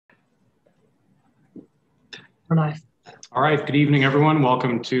Live. All right, good evening, everyone.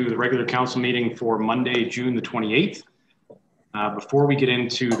 Welcome to the regular council meeting for Monday, June the 28th. Before we get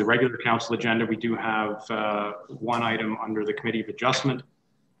into the regular council agenda, we do have one item under the Committee of Adjustment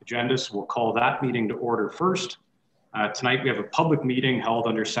agenda, so we'll call that meeting to order first. Tonight we have a public meeting held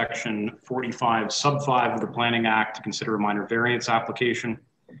under section 45 sub 5 of the Planning Act to consider a minor variance application.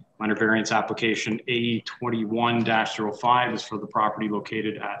 Minor variance application A21-05 is for the property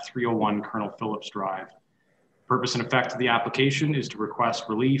located at 301 Colonel Phillips Drive. Purpose and effect of the application is to request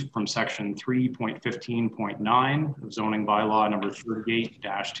relief from section 3.15.9 of zoning bylaw number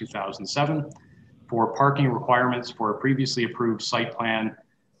 38-2007 for parking requirements for a previously approved site plan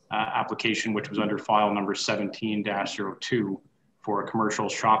application, which was under file number 17-02 for a commercial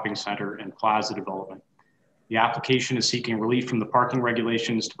shopping center and plaza development. The application is seeking relief from the parking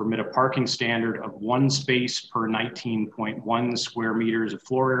regulations to permit a parking standard of 1 space per 19.1 square meters of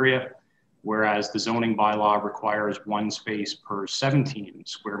floor area, whereas the zoning bylaw requires 1 space per 17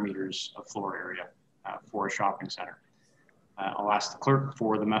 square meters of floor area for a shopping center. I'll ask the clerk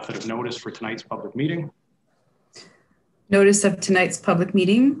for the method of notice for tonight's public meeting. Notice of tonight's public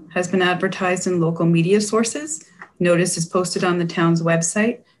meeting has been advertised in local media sources. Notice is posted on the town's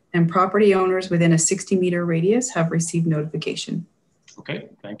website, and property owners within a 60-meter radius have received notification. Okay,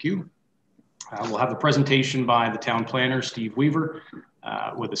 thank you. We'll have the presentation by the town planner, Steve Weaver,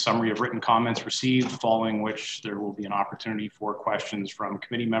 with a summary of written comments received, following which there will be an opportunity for questions from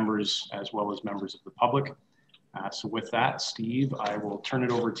committee members as well as members of the public. So with that, Steve, I will turn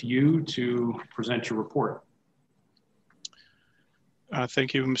it over to you to present your report.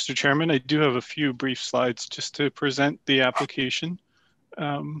 Thank you, Mr. Chairman. I do have a few brief slides just to present the application.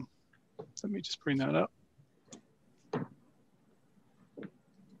 Let me just bring that up.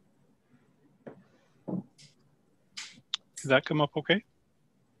 Did that come up okay?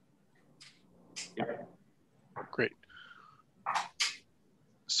 Yeah. Great.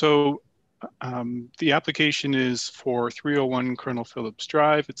 So the application is for 301 Colonel Phillips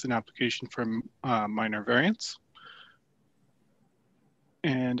Drive. It's an application for minor variance.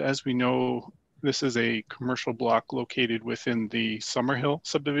 And as we know, this is a commercial block located within the Summerhill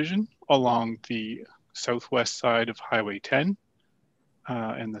subdivision along the southwest side of Highway 10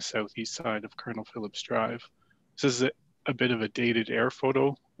 and the southeast side of Colonel Phillips Drive. This is a bit of a dated air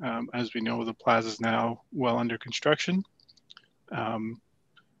photo. As we know, the plaza is now well under construction.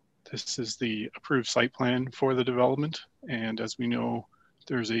 This is the approved site plan for the development. And as we know,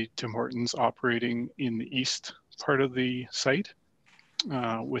 there's a Tim Hortons operating in the east part of the site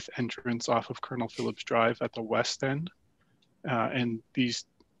with entrance off of Colonel Phillips Drive at the west end. And these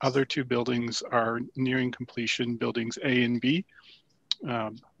other two buildings are nearing completion, buildings A and B,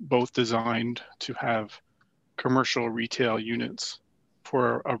 both designed to have commercial retail units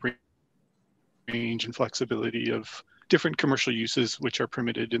for a range and flexibility of different commercial uses which are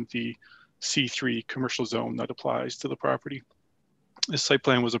permitted in the C3 commercial zone that applies to the property. This site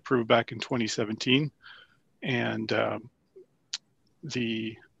plan was approved back in 2017, and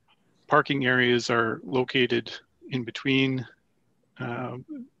the parking areas are located in between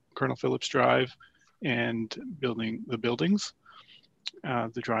Colonel Phillips Drive and the buildings.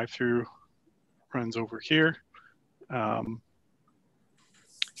 The drive-through runs over here.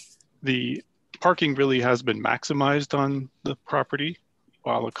 The parking really has been maximized on the property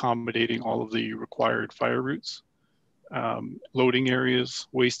while accommodating all of the required fire routes, loading areas,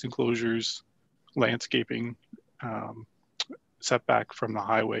 waste enclosures, landscaping, setback from the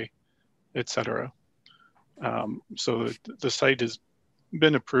highway, etc. So the site has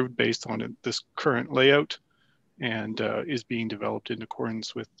been approved based on this current layout and is being developed in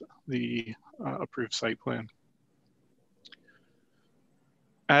accordance with the approved site plan.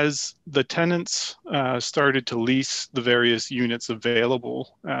 As the tenants started to lease the various units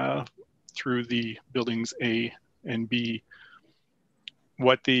available through the buildings A and B,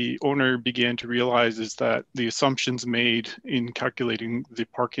 what the owner began to realize is that the assumptions made in calculating the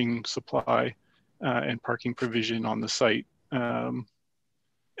parking supply and parking provision on the site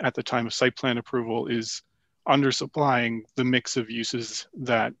at the time of site plan approval is undersupplying the mix of uses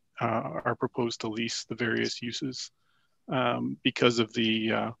that are proposed to lease the various uses because of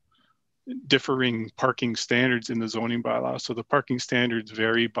the differing parking standards in the zoning bylaw. So the parking standards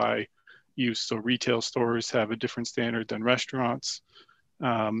vary by use. So retail stores have a different standard than restaurants,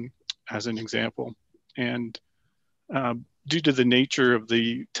 as an example. And due to the nature of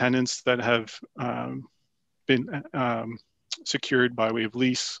the tenants that have been secured by way of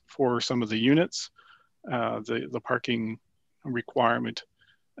lease for some of the units, the parking requirement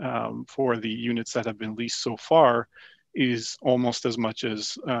for the units that have been leased so far is almost as much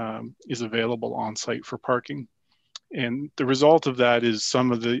as is available on site for parking. And the result of that is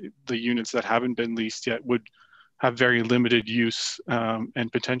some of the units that haven't been leased yet would have very limited use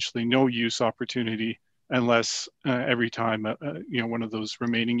and potentially no use opportunity unless every time one of those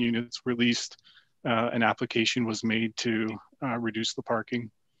remaining units were leased, an application was made to reduce the parking,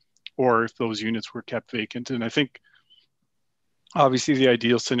 or if those units were kept vacant. And I think obviously the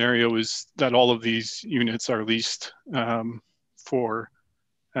ideal scenario is that all of these units are leased for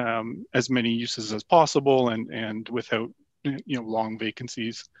as many uses as possible and without long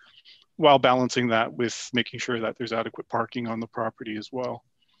vacancies, while balancing that with making sure that there's adequate parking on the property as well.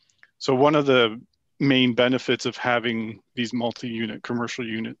 So one of the main benefits of having these multi-unit commercial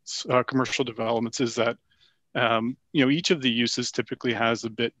units, commercial developments, is that each of the uses typically has a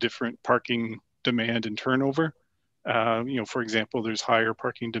bit different parking demand and turnover. For example, there's higher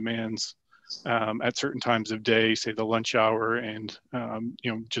parking demands at certain times of day, say the lunch hour and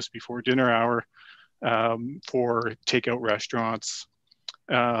just before dinner hour, for takeout restaurants.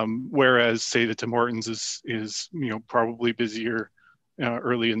 Whereas, say, the Tim Hortons is probably busier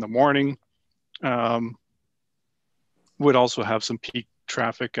early in the morning. Would also have some peak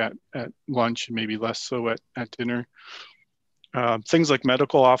traffic at lunch and maybe less so at dinner. Things like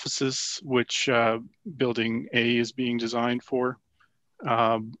medical offices, which Building A is being designed for,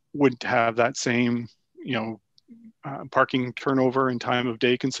 wouldn't have that same parking turnover and time of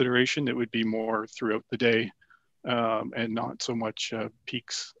day consideration. It would be more throughout the day and not so much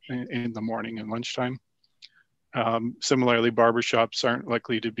peaks in the morning and lunchtime. Similarly, barbershops aren't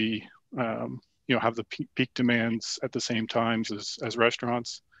likely to be have the peak demands at the same times as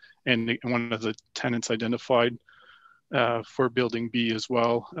restaurants. And one of the tenants identified for Building B as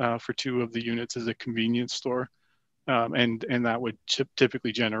well for 2 of the units is a convenience store. And that would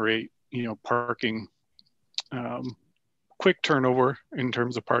typically generate, parking, quick turnover in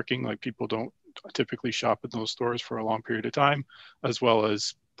terms of parking, like people don't typically shop in those stores for a long period of time, as well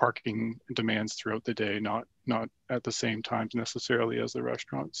as parking demands throughout the day, not at the same times necessarily as the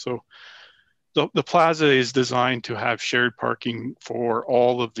restaurant. So the plaza is designed to have shared parking for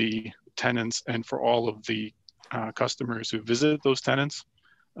all of the tenants and for all of the customers who visit those tenants,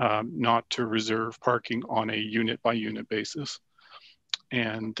 not to reserve parking on a unit by unit basis.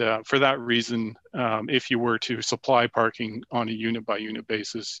 And for that reason, if you were to supply parking on a unit by unit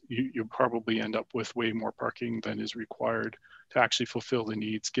basis, you probably end up with way more parking than is required to actually fulfill the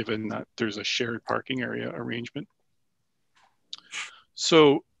needs, given that there's a shared parking area arrangement.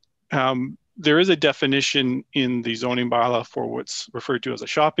 So there is a definition in the zoning bylaw for what's referred to as a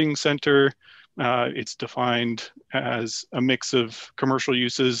shopping center. It's defined as a mix of commercial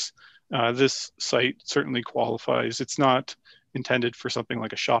uses. This site certainly qualifies. It's not intended for something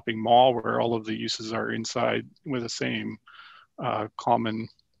like a shopping mall where all of the uses are inside with the same common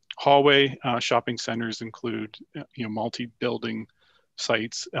hallway. Shopping centers include multi-building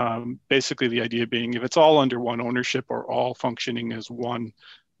sites. Basically the idea being if it's all under one ownership or all functioning as one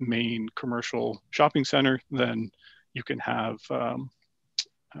main commercial shopping center, then you can have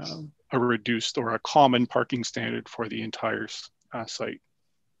a reduced or a common parking standard for the entire site.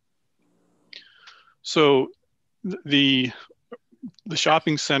 So the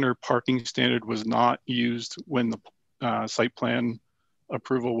shopping center parking standard was not used when the site plan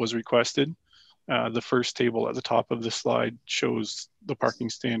approval was requested. The first table at the top of the slide shows the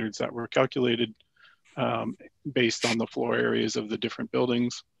parking standards that were calculated based on the floor areas of the different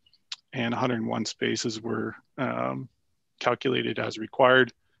buildings, and 101 spaces were calculated as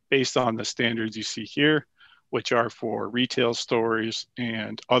required based on the standards you see here, which are for retail stores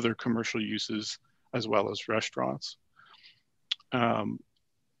and other commercial uses, as well as restaurants.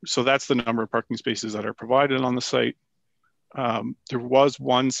 So that's the number of parking spaces that are provided on the site. There was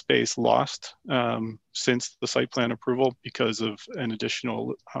 1 space lost since the site plan approval because of an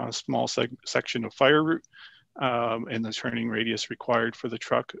additional small section of fire route, and the turning radius required for the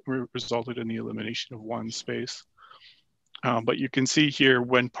truck resulted in the elimination of 1 space. But you can see here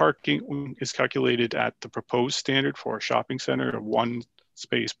when parking is calculated at the proposed standard for a shopping center of 1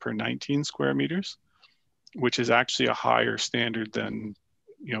 space per 19 square meters, which is actually a higher standard than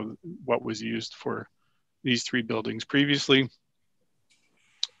what was used for these 3 buildings previously.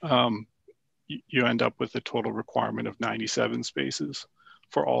 You end up with a total requirement of 97 spaces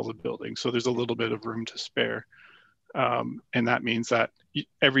for all the buildings. So there's a little bit of room to spare. And that means that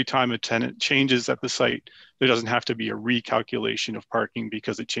every time a tenant changes at the site, there doesn't have to be a recalculation of parking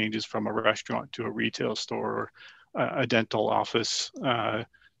because it changes from a restaurant to a retail store or a dental office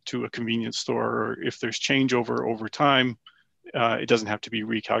to a convenience store. Or if there's changeover over time, it doesn't have to be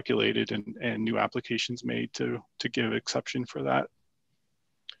recalculated and new applications made to give exception for that.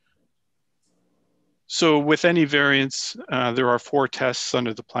 So with any variance, there are 4 tests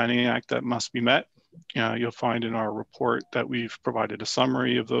under the Planning Act that must be met. You'll find in our report that we've provided a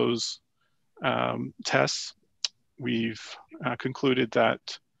summary of those tests. We've concluded that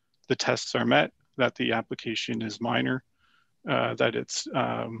the tests are met, that the application is minor, that it's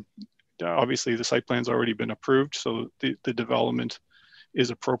obviously the site plan's already been approved, so the development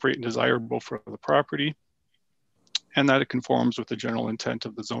is appropriate and desirable for the property, and that it conforms with the general intent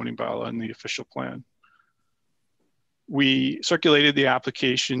of the zoning bylaw and the official plan. We circulated the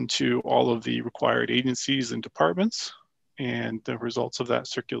application to all of the required agencies and departments, and the results of that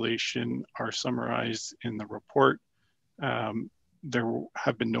circulation are summarized in the report. There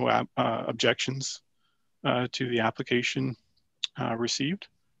have been no objections to the application received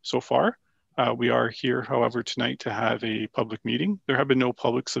so far. We are here, however, tonight to have a public meeting. There have been no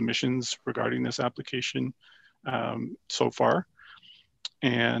public submissions regarding this application so far.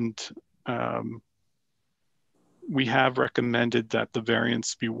 And we have recommended that the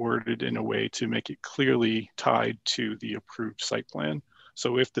variance be worded in a way to make it clearly tied to the approved site plan.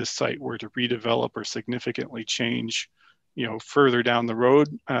 So if this site were to redevelop or significantly change, further down the road,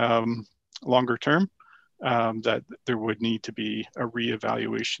 longer term, that there would need to be a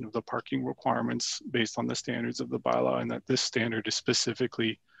reevaluation of the parking requirements based on the standards of the bylaw, and that this standard is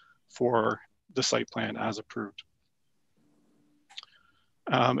specifically for the site plan as approved.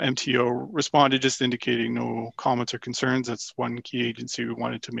 MTO responded just indicating no comments or concerns. That's one key agency we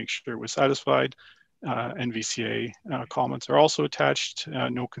wanted to make sure was satisfied. NVCA comments are also attached,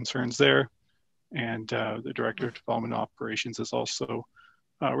 no concerns there. And the Director of Development Operations has also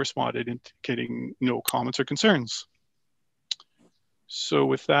responded indicating no comments or concerns. So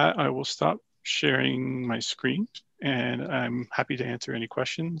with that, I will stop sharing my screen, and I'm happy to answer any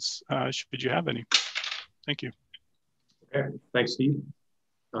questions should you have any. Thank you. Okay, thanks, Steve.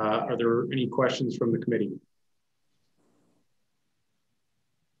 Are there any questions from the committee?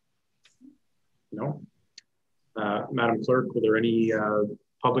 No? Madam Clerk, were there any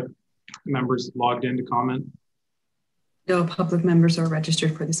public members logged in to comment? No public members are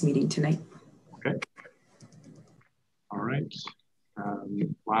registered for this meeting tonight. Okay. All right.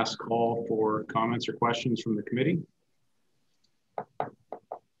 Last call for comments or questions from the committee.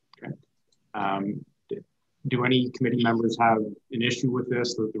 Okay. Do any committee members have an issue with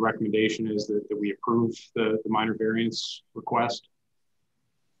this? The recommendation is that we approve the minor variance request.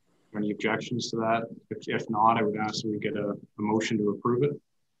 Any objections to that? If not, I would ask that we get a motion to approve it.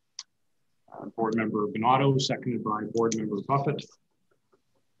 Board Member Buonato, seconded by Board Member Buffett.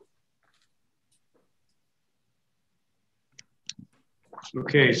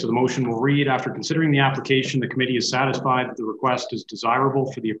 Okay, so the motion will read, after considering the application, the committee is satisfied that the request is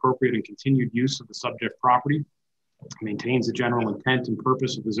desirable for the appropriate and continued use of the subject property, maintains the general intent and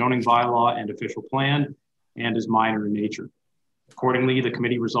purpose of the zoning bylaw and official plan, and is minor in nature. Accordingly, the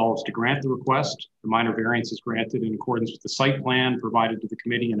committee resolves to grant the request. The minor variance is granted in accordance with the site plan provided to the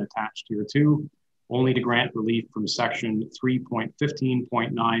committee and attached here too, only to grant relief from section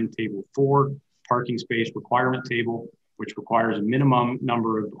 3.15.9 table 4, parking space requirement table, which requires a minimum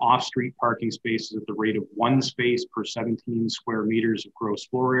number of off-street parking spaces at the rate of 1 space per 17 square meters of gross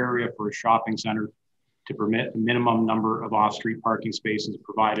floor area for a shopping center, to permit a minimum number of off-street parking spaces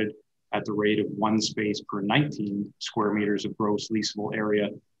provided at the rate of 1 space per 19 square meters of gross leasable area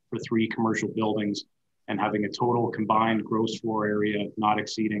for 3 commercial buildings, and having a total combined gross floor area not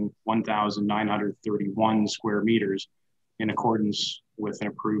exceeding 1,931 square meters in accordance with an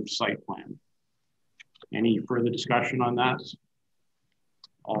approved site plan. Any further discussion on that?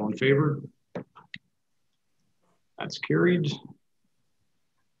 All in favor? That's carried.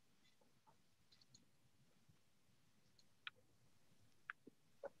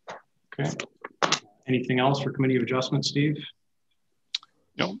 Okay. Anything else for Committee of Adjustment, Steve?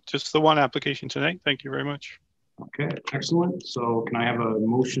 No, just the one application tonight. Thank you very much. Okay, excellent. So can I have a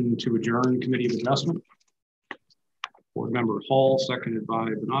motion to adjourn Committee of Adjustment? Board Member Hall, seconded by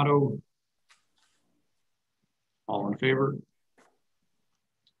Buonato. All in favor?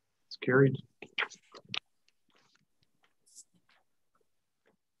 It's carried.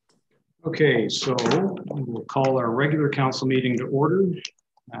 Okay, so we'll call our regular council meeting to order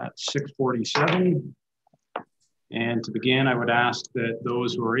at 6:47. And to begin, I would ask that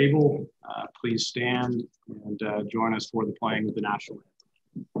those who are able, please stand and join us for the playing of the national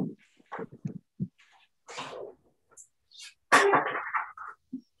anthem.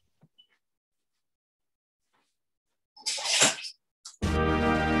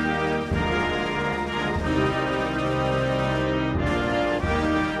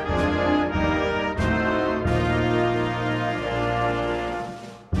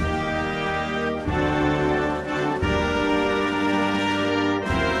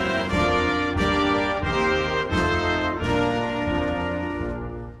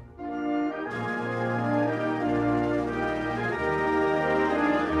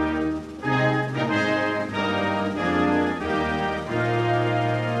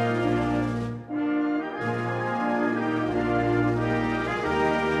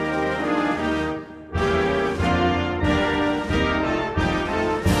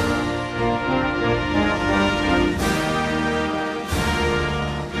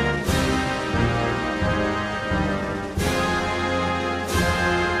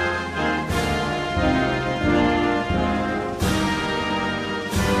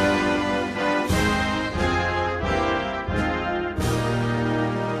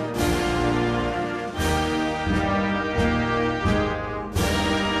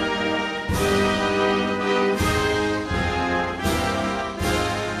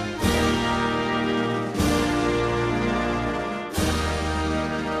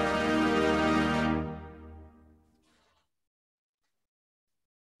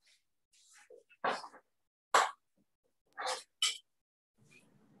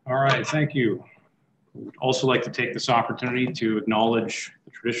 All right, thank you. We'd also like to take this opportunity to acknowledge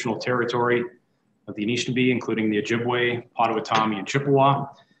the traditional territory of the Anishinaabe, including the Ojibwe, Potawatomi, and Chippewa,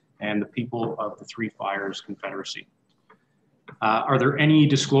 and the people of the Three Fires Confederacy. Are there any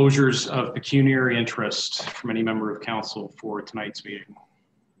disclosures of pecuniary interest from any member of council for tonight's meeting?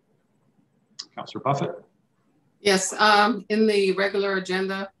 Councillor Buffett. Yes, in the regular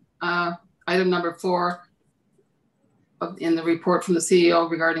agenda, item number 4 in the report from the CEO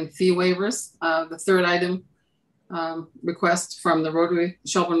regarding fee waivers, the third item, request from the Rotary,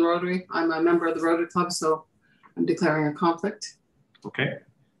 Shelburne Rotary. I'm a member of the Rotary Club, so I'm declaring a conflict. Okay.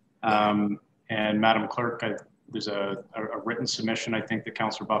 And Madam Clerk, there's a written submission, I think, that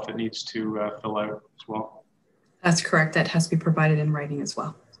Councillor Buffett needs to fill out as well. That's correct. That has to be provided in writing as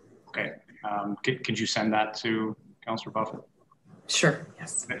well. Okay. Could you send that to Councillor Buffett? Sure,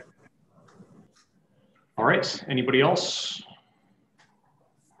 yes. Okay. All right, anybody else?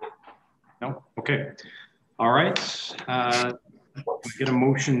 No, okay. All right, get a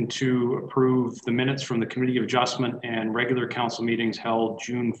motion to approve the minutes from the Committee of Adjustment and regular council meetings held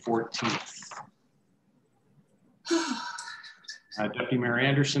June 14th. Deputy Mayor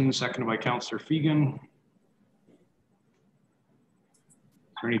Anderson, seconded by Councillor Fegan. Is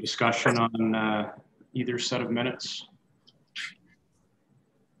there any discussion on either set of minutes?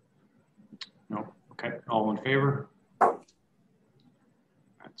 No. Okay. All in favor?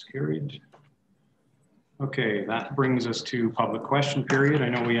 That's carried. Okay, that brings us to public question period. I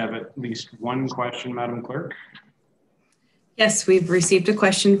know we have at least one question, Madam Clerk. Yes, we've received a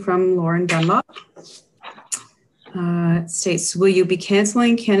question from Lauren Dunlop. It states, will you be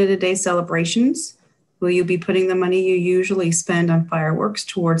canceling Canada Day celebrations? Will you be putting the money you usually spend on fireworks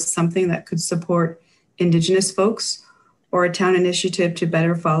towards something that could support Indigenous folks or a town initiative to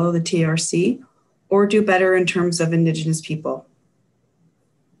better follow the TRC or do better in terms of Indigenous people?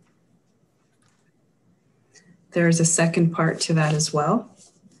 There's a second part to that as well.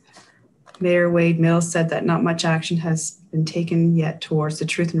 Mayor Wade Mills said that not much action has been taken yet towards the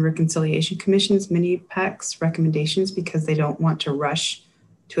Truth and Reconciliation Commission's mini-PAC's recommendations because they don't want to rush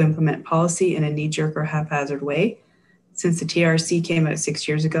to implement policy in a knee-jerk or haphazard way. Since the TRC came out 6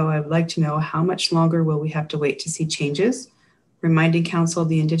 years ago, I would like to know how much longer will we have to wait to see changes? Reminding Council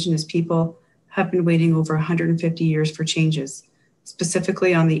the Indigenous people have been waiting over 150 years for changes,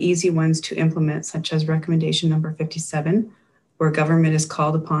 specifically on the easy ones to implement, such as recommendation number 57, where government is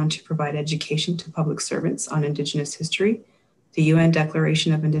called upon to provide education to public servants on Indigenous history, the UN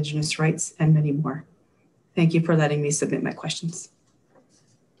Declaration of Indigenous Rights, and many more. Thank you for letting me submit my questions.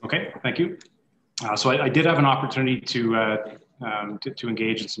 Okay, thank you. So I did have an opportunity to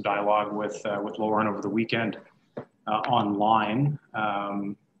engage in some dialogue with Lauren over the weekend online,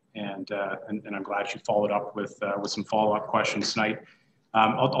 and I'm glad she followed up with some follow-up questions tonight.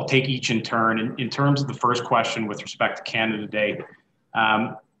 I'll take each in turn. In terms of the first question with respect to Canada Day,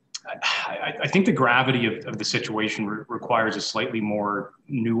 I think the gravity of the situation requires a slightly more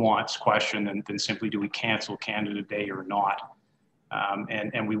nuanced question than simply do we cancel Canada Day or not.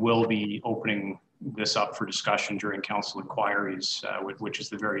 And we will be opening this up for discussion during council inquiries, which is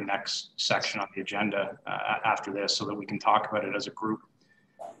the very next section on the agenda after this, so that we can talk about it as a group.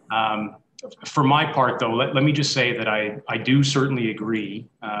 For my part, though, let me just say that I do certainly agree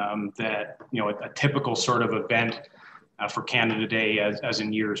that a typical sort of event for Canada Day, as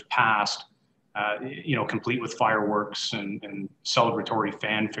in years past, complete with fireworks and celebratory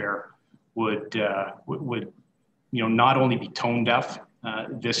fanfare, would not only be tone deaf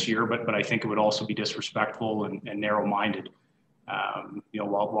this year, but I think it would also be disrespectful and narrow-minded.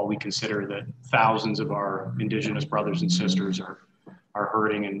 While we consider that thousands of our Indigenous brothers and sisters are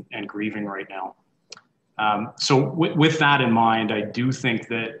hurting and grieving right now. So with that in mind, I do think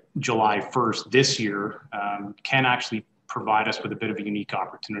that July 1st this year can actually provide us with a bit of a unique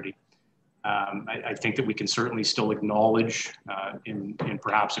opportunity. I think that we can certainly still acknowledge in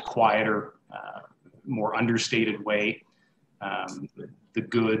perhaps a quieter, more understated way the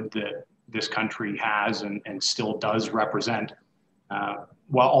good that this country has and still does represent,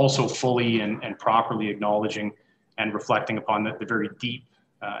 while also fully and properly acknowledging and reflecting upon the very deep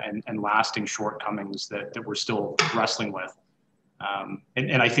and lasting shortcomings that we're still wrestling with.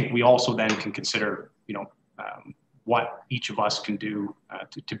 And I think we also then can consider, what each of us can do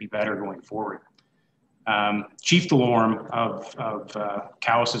to be better going forward. Chief Delorme of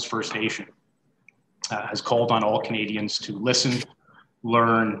Cowessess First Nation has called on all Canadians to listen,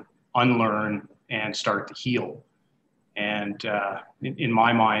 learn, unlearn, and start to heal. And in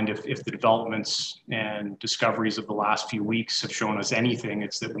my mind, if the developments and discoveries of the last few weeks have shown us anything,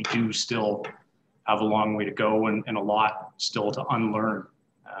 it's that we do still have a long way to go and a lot still to unlearn.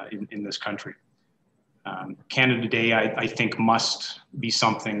 in this country. Canada Day, I think, must be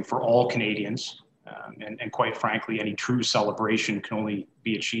something for all Canadians. And quite frankly, any true celebration can only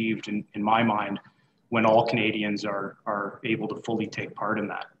be achieved, in my mind, when all Canadians are able to fully take part in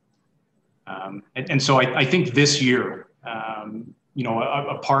that. And so I think this year, you know,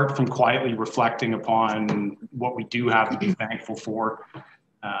 apart from quietly reflecting upon what we do have to be thankful for,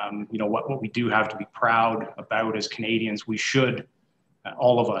 you know, what we do have to be proud about as Canadians, we should,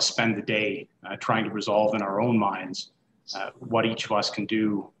 all of us, spend the day trying to resolve in our own minds what each of us can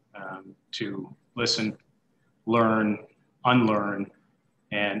do to listen, learn, unlearn,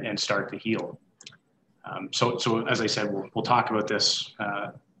 and start to heal. So as I said, we'll talk about this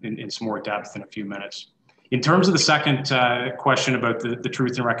in some more depth in a few minutes. In terms of the second question about the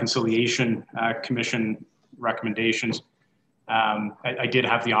Truth and Reconciliation Commission recommendations, I did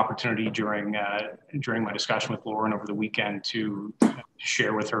have the opportunity during my discussion with Lauren over the weekend to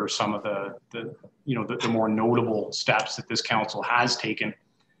share with her some of the more notable steps that this council has taken,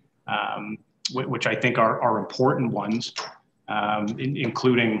 which I think are important ones,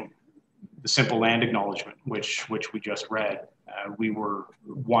 including the simple land acknowledgement, which we just read. We were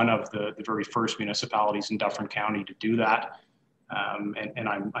one of the very first municipalities in Dufferin County to do that, and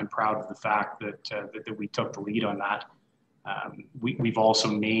I'm proud of the fact that we took the lead on that. We've also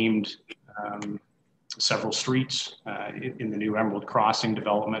named several streets in the new Emerald Crossing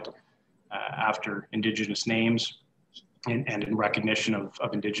development after Indigenous names and in recognition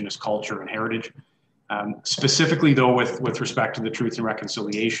of Indigenous culture and heritage. Specifically, though, with respect to the Truth and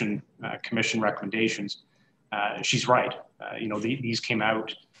Reconciliation Commission recommendations, she's right. You know, these came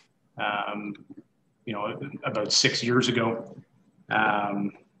out, you know, about 6 years ago.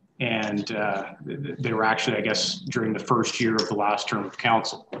 And they were actually, I guess, during the first year of the last term of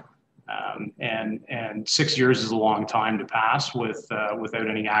council. And 6 years is a long time to pass without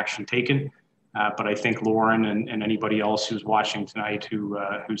any action taken. But I think Lauren and anybody else who's watching tonight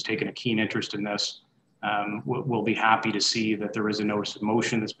who's taken a keen interest in this will be happy to see that there is a notice of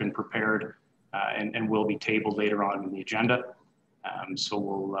motion that's been prepared and will be tabled later on in the agenda. So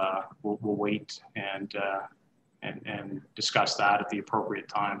we'll wait and discuss that at the appropriate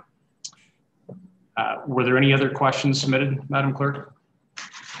time. Were there any other questions submitted, Madam Clerk?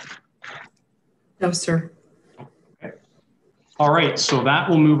 No, sir. Okay. All right, so that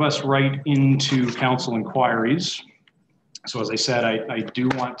will move us right into council inquiries. So as I said, I do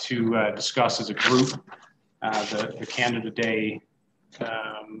want to discuss as a group the Canada Day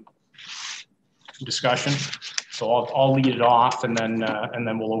discussion. So I'll lead it off and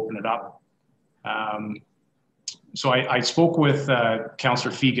then we'll open it up. So I spoke with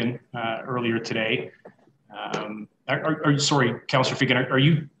Councillor Fegan earlier today. Sorry, Councillor Fegan, are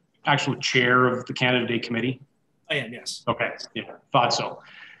you actual chair of the Canada Day Committee? I am, yes. Okay, yeah, thought so.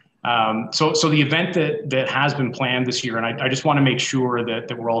 So the event that has been planned this year, and I just want to make sure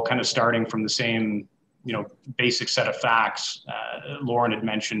that we're all kind of starting from the same, you know, basic set of facts. Lauren had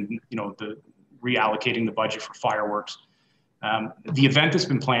mentioned, you know, the reallocating the budget for fireworks. The event that's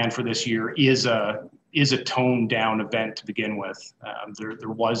been planned for this year is a toned down event to begin with. There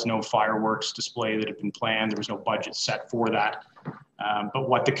was no fireworks display that had been planned. There was no budget set for that. But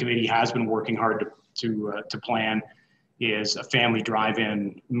what the committee has been working hard to plan is a family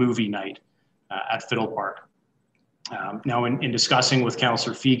drive-in movie night at Fiddle Park. Now, in discussing with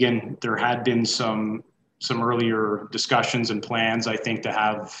Councillor Fegan, there had been some earlier discussions and plans, I think, to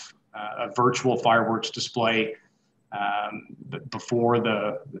have a virtual fireworks display before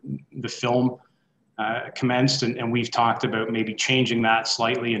the film commenced, and we've talked about maybe changing that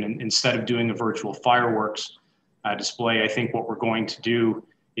slightly, and instead of doing a virtual fireworks display, I think what we're going to do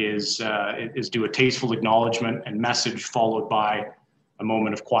is do a tasteful acknowledgement and message followed by a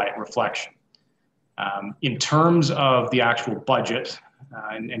moment of quiet reflection. In terms of the actual budget,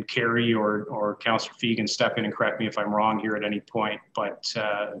 and Carrie or Councillor Fegan step in and correct me if I'm wrong here at any point, but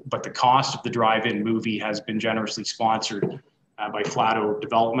the cost of the drive-in movie has been generously sponsored by Flato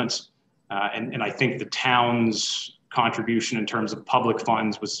Developments, and I think the town's contribution in terms of public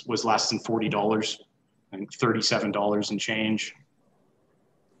funds was less than $40, I think $37 and change.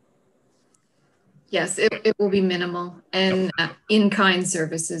 Yes, it will be minimal, and in-kind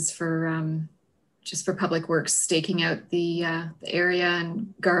services for just for public works, staking out the area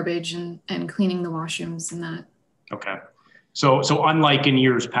and garbage and cleaning the washrooms and that. Okay. So unlike in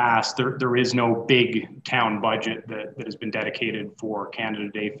years past, there is no big town budget that has been dedicated for Canada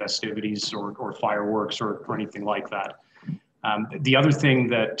Day festivities or fireworks or anything like that. The other thing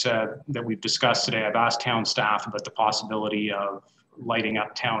that we've discussed today, I've asked town staff about the possibility of lighting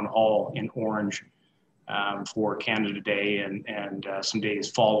up Town Hall in orange for Canada Day and some days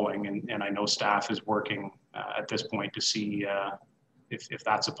following. And I know staff is working at this point to see if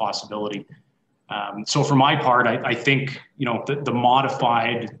that's a possibility. So for my part, I think, you know, the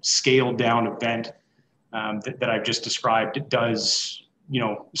modified scaled down event that I've just described, it does, you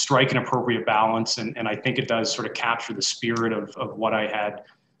know, strike an appropriate balance. And I think it does sort of capture the spirit of what I had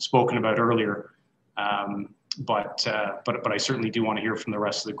spoken about earlier. But I certainly do want to hear from the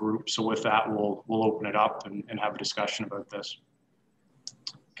rest of the group. So with that, we'll open it up and have a discussion about this.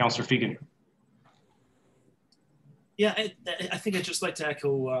 Councillor Fegan. Yeah, I think I'd just like to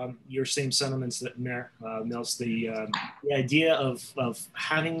echo your same sentiments that Mayor Mills. The idea of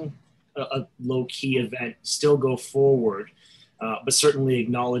having a low-key event still go forward, but certainly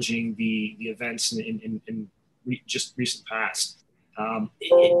acknowledging the events in just recent past.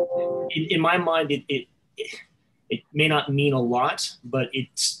 In my mind, it may not mean a lot, but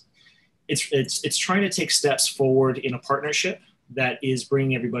it's trying to take steps forward in a partnership that is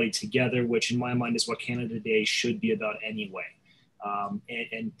bringing everybody together, which in my mind is what Canada Day should be about anyway.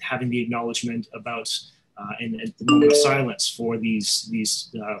 And having the acknowledgement about and the moment of silence for these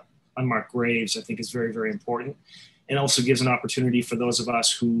unmarked graves, I think is very, very important. And also gives an opportunity for those of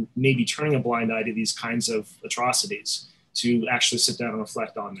us who may be turning a blind eye to these kinds of atrocities to actually sit down and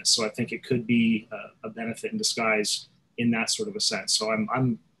reflect on this. So I think it could be a benefit in disguise in that sort of a sense. So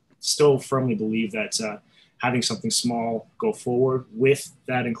I'm still firmly believe that having something small go forward with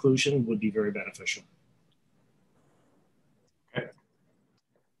that inclusion would be very beneficial. Okay.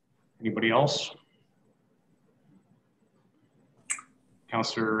 Anybody else?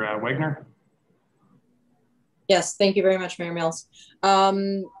 Councillor Wagner? Yes, thank you very much, Mayor Mills.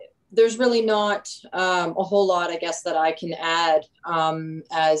 There's really not a whole lot, I guess, that I can add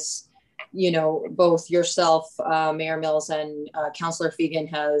as, you know, both yourself, Mayor Mills, and Councillor Fegan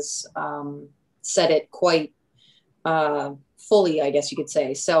has said it quite fully, I guess you could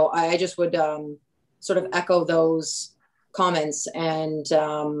say. So I just would sort of echo those comments. And,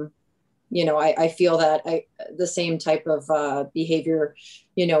 you know, I feel that the same type of behavior,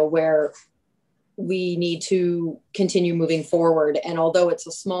 you know, where we need to continue moving forward. And although it's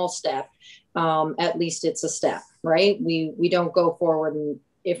a small step, at least it's a step, right? We don't go forward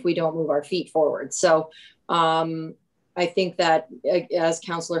if we don't move our feet forward. So I think that, as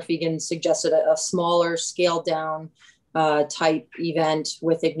Councillor Fegan suggested, a smaller scaled down type event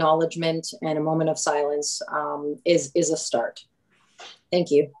with acknowledgement and a moment of silence is a start. Thank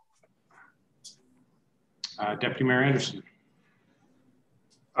you. Deputy Mayor Anderson.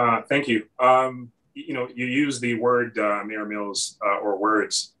 Thank you. You know, you use the word, Mayor Mills, or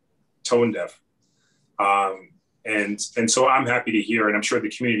words, tone deaf. And so I'm happy to hear, and I'm sure the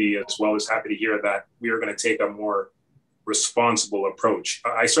community as well is happy to hear, that we are going to take a more responsible approach.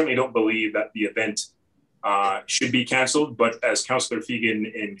 I certainly don't believe that the event should be canceled, but as Councillor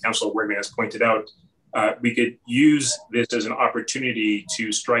Fegan and Councillor Wegman has pointed out, we could use this as an opportunity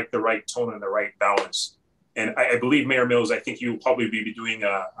to strike the right tone and the right balance. And I believe, Mayor Mills, I think you'll probably be doing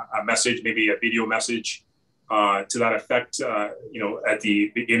a message, maybe a video message to that effect, you know, at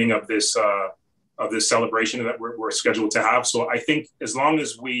the beginning of this celebration that we're scheduled to have. So I think as long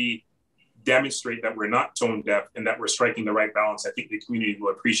as we demonstrate that we're not tone deaf and that we're striking the right balance, I think the community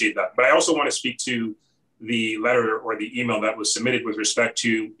will appreciate that. But I also want to speak to the letter or the email that was submitted with respect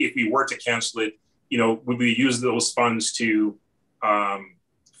to, if we were to cancel it, you know, would we use those funds to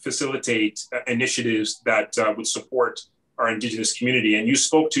facilitate initiatives that would support our Indigenous community? And you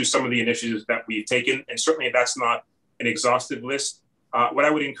spoke to some of the initiatives that we've taken, and certainly that's not an exhaustive list. What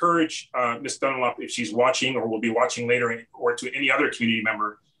I would encourage Ms. Dunlop, if she's watching or will be watching later, or to any other community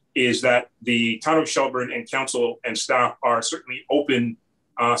member, is that the Town of Shelburne and council and staff are certainly open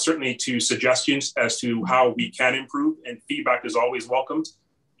certainly to suggestions as to how we can improve, and feedback is always welcomed.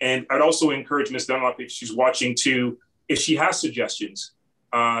 And I'd also encourage Ms. Dunlop, if she's watching, to, if she has suggestions,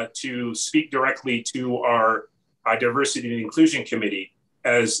 to speak directly to our Diversity and Inclusion Committee,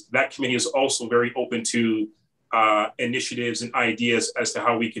 as that committee is also very open to initiatives and ideas as to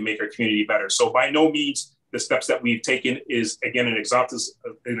how we can make our community better. So by no means the steps that we've taken is, again, an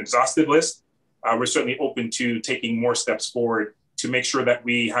exhaustive list. We're certainly open to taking more steps forward to make sure that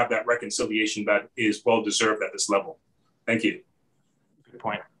we have that reconciliation that is well deserved at this level. Thank you. Good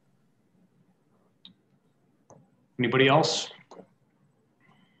point. Anybody else?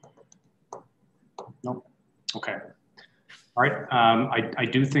 No. Okay. All right. I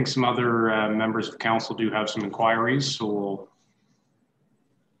do think some other members of council do have some inquiries, so we'll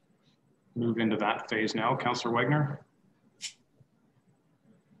move into that phase now. Councillor Wagner.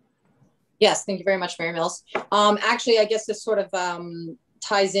 Yes, thank you very much, Mayor Mills. Actually, I guess this sort of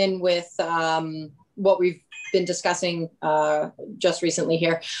ties in with what we've been discussing just recently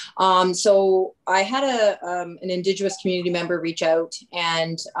here. So I had an Indigenous community member reach out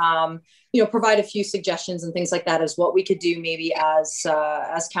and provide a few suggestions and things like that as what we could do maybe as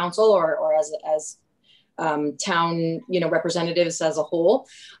council or as town representatives as a whole.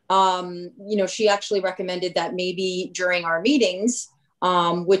 She actually recommended that maybe during our meetings,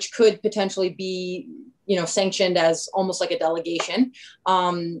 which could potentially be sanctioned as almost like a delegation,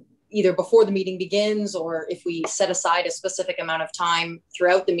 either before the meeting begins or if we set aside a specific amount of time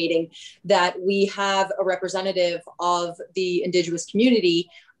throughout the meeting, that we have a representative of the Indigenous community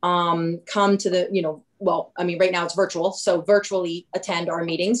come to the, right now it's virtual, so virtually attend our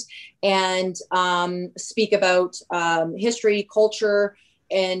meetings and speak about history, culture,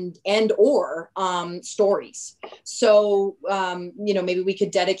 and or stories. So, maybe we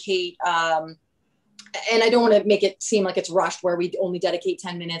could dedicate, and I don't want to make it seem like it's rushed where we only dedicate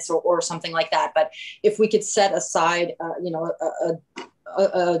 10 minutes or something like that. But if we could set aside,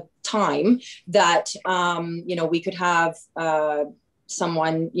 a time that, we could have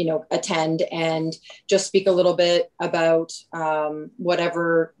someone, attend and just speak a little bit about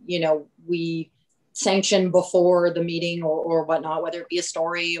whatever, we sanction before the meeting or whatnot, whether it be a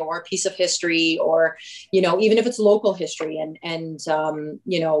story or a piece of history or, even if it's local history and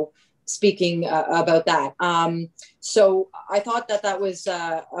speaking about that. So I thought that was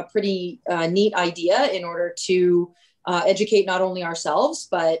a pretty neat idea in order to educate not only ourselves,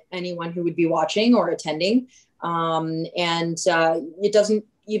 but anyone who would be watching or attending. It doesn't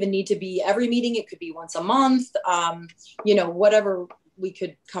even need to be every meeting. It could be once a month, whatever we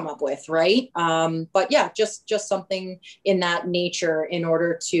could come up with, right? But yeah, just something in that nature in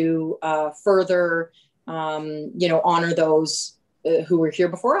order to further, honor those who were here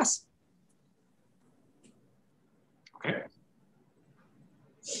before us. Okay.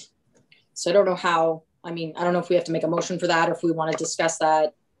 So I don't know how, I don't know if we have to make a motion for that or if we want to discuss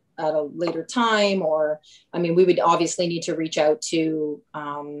that at a later time, or, we would obviously need to reach out to,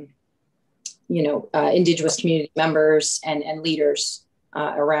 Indigenous community members and leaders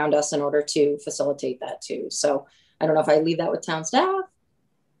around us in order to facilitate that too. So I don't know if I leave that with town staff.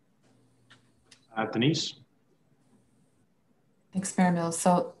 Denise? Thanks, Mayor Mills.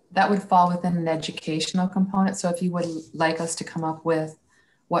 So that would fall within an educational component. So if you would like us to come up with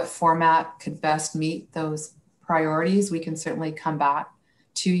what format could best meet those priorities, we can certainly come back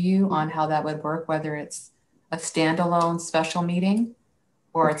to you on how that would work, whether it's a standalone special meeting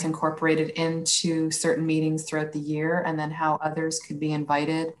or it's incorporated into certain meetings throughout the year, and then how others could be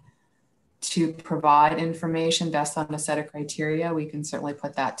invited to provide information based on a set of criteria. We can certainly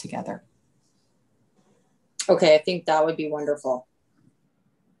put that together. Okay, I think that would be wonderful.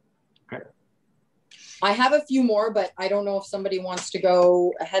 Okay. I have a few more, but I don't know if somebody wants to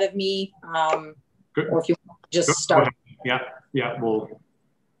go ahead of me, or if you just start. Yeah, we'll.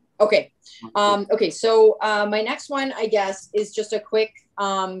 Okay. Okay. So my next one, I guess, is just a quick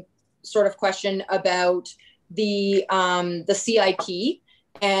sort of question about the CIP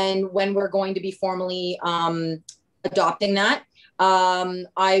and when we're going to be formally adopting that.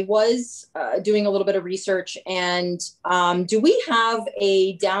 I was doing a little bit of research, and do we have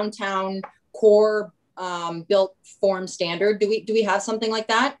a downtown core built form standard? Do we have something like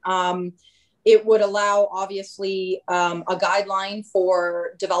that? It would allow, obviously, a guideline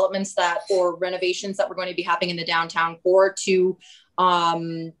for developments or renovations that were going to be happening in the downtown core to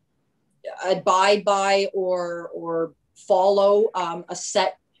abide by or follow a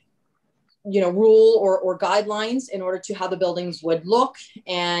set, rule or guidelines in order to how the buildings would look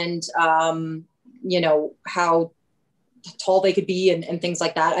and, how tall they could be and things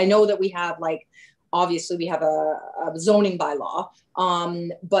like that. I know that we have obviously we have a zoning bylaw,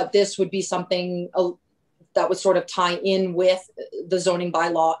 but this would be something that would sort of tie in with the zoning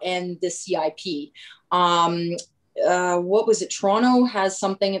bylaw and the CIP. What was it? Toronto has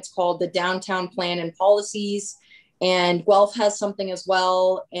something, it's called the Downtown Plan and Policies, and Guelph has something as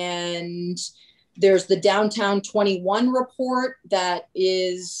well. And there's the Downtown 21 report that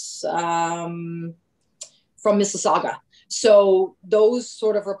is from Mississauga. So those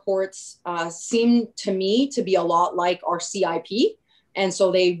sort of reports seem to me to be a lot like our CIP. And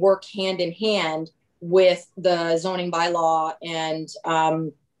so they work hand in hand with the zoning bylaw and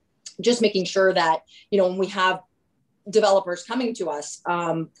just making sure that, when we have developers coming to us,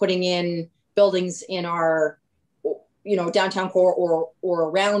 putting in buildings in our, downtown core or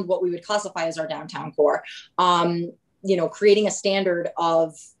around what we would classify as our downtown core, creating a standard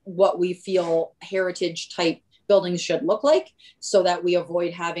of what we feel heritage type buildings should look like so that we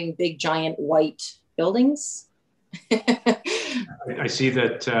avoid having big, giant white buildings. I see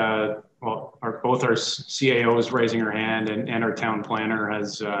that Well, both our CAO is raising her hand, and our town planner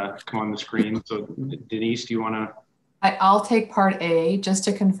has come on the screen. So Denise, do you want to? I'll take part A, just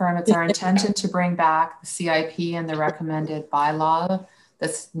to confirm it's our intention to bring back the CIP and the recommended bylaw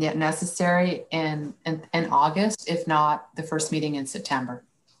that's necessary in August, if not the first meeting in September.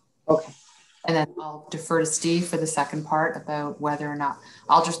 Okay. And then I'll defer to Steve for the second part about whether or not,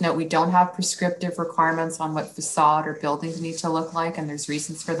 I'll just note we don't have prescriptive requirements on what facade or buildings need to look like, and there's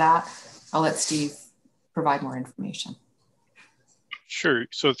reasons for that. I'll let Steve provide more information. Sure.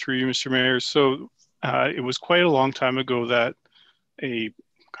 So through you, Mr. Mayor. So it was quite a long time ago that a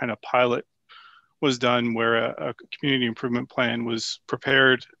kind of pilot was done where a community improvement plan was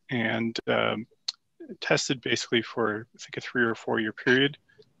prepared and tested basically for, I think, a 3 or 4 year period.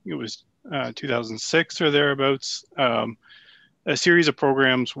 It was 2006 or thereabouts. A series of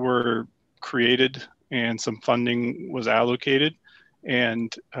programs were created and some funding was allocated,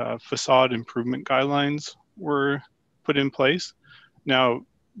 and facade improvement guidelines were put in place. Now,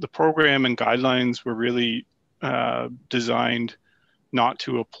 the program and guidelines were really designed not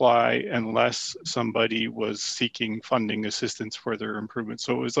to apply unless somebody was seeking funding assistance for their improvements.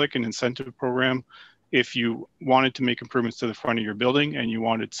 So it was like an incentive program. If you wanted to make improvements to the front of your building and you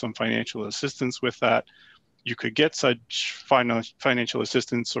wanted some financial assistance with that, you could get such financial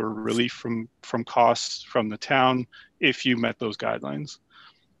assistance or relief from costs from the town if you met those guidelines.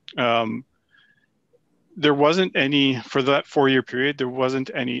 There wasn't any, for that 4 year period, there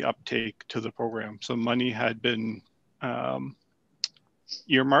wasn't any uptake to the program. So money had been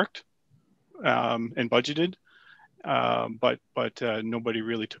earmarked and budgeted, but nobody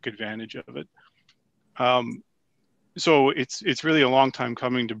really took advantage of it. So it's really a long time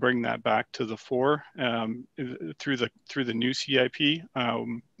coming to bring that back to the fore through the new CIP.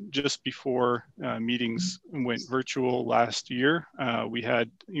 Just before meetings went virtual last year, we had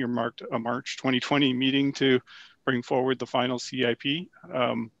earmarked a March 2020 meeting to bring forward the final CIP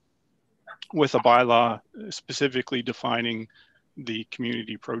with a bylaw specifically defining the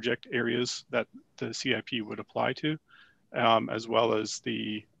community project areas that the CIP would apply to, as well as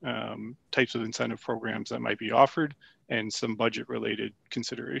the types of incentive programs that might be offered and some budget related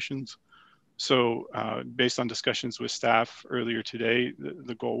considerations. So based on discussions with staff earlier today,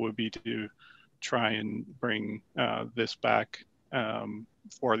 the goal would be to try and bring this back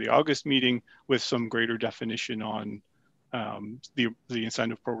for the August meeting with some greater definition on the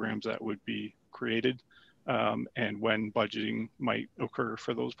incentive programs that would be created and when budgeting might occur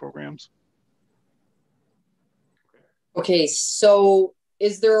for those programs. Okay, so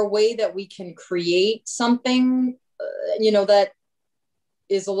is there a way that we can create something, that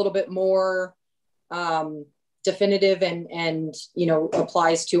is a little bit more definitive and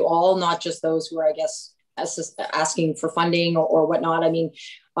applies to all, not just those who are, I guess, asking for funding or whatnot? I mean,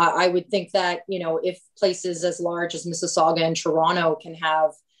 I would think that, if places as large as Mississauga and Toronto can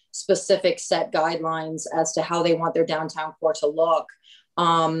have specific set guidelines as to how they want their downtown core to look,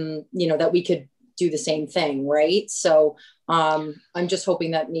 that we could do the same thing, right? So I'm just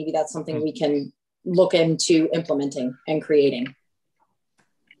hoping that maybe that's something we can look into implementing and creating.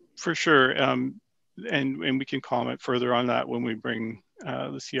 For sure, and we can comment further on that when we bring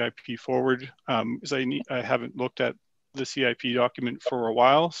the CIP forward. Because I haven't looked at the CIP document for a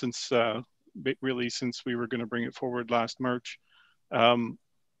while, since we were going to bring it forward last March,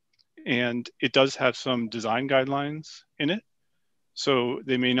 and it does have some design guidelines in it. So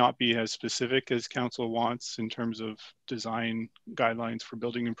they may not be as specific as council wants in terms of design guidelines for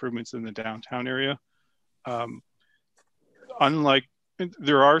building improvements in the downtown area.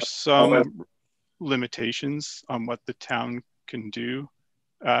 There are some limitations on what the town can do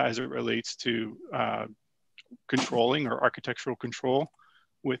as it relates to controlling or architectural control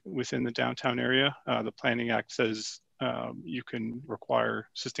within the downtown area. The Planning Act says you can require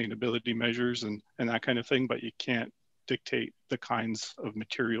sustainability measures and that kind of thing, but you can't dictate the kinds of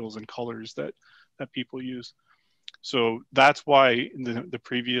materials and colors that people use. So that's why the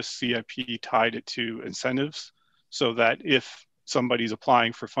previous CIP tied it to incentives, so that if somebody's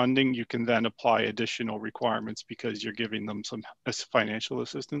applying for funding, you can then apply additional requirements because you're giving them some financial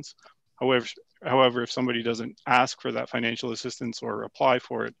assistance. However, if somebody doesn't ask for that financial assistance or apply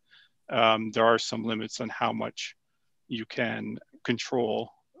for it, there are some limits on how much you can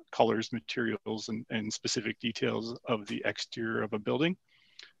control colors, materials, and specific details of the exterior of a building.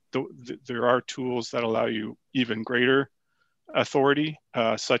 There are tools that allow you even greater authority,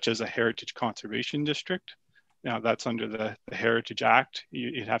 such as a heritage conservation district. Now that's under the Heritage Act.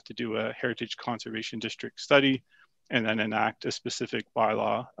 You'd have to do a heritage conservation district study and then enact a specific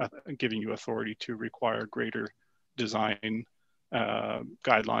bylaw giving you authority to require greater design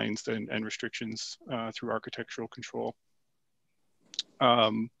guidelines and restrictions through architectural control.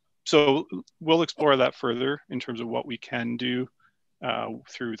 So we'll explore that further in terms of what we can do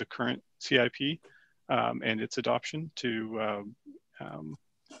through the current CIP and its adoption to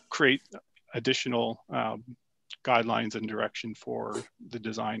create additional guidelines and direction for the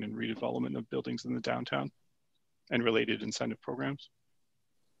design and redevelopment of buildings in the downtown and related incentive programs.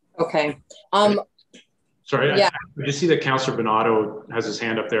 Okay. Sorry, yeah. I just see that Councillor Bonato has his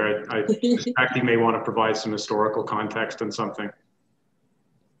hand up there. I suspect he may want to provide some historical context on something.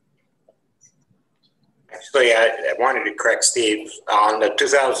 Actually, I wanted to correct Steve. On the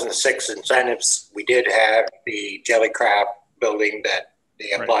 2006 incentives, we did have the Jellycraft building that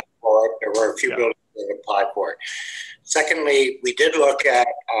they applied for. There were a few buildings that applied for it. Secondly, we did look at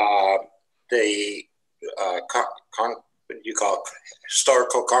the what do you call it?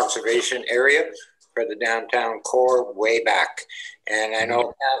 Historical conservation area for the downtown core way back. And I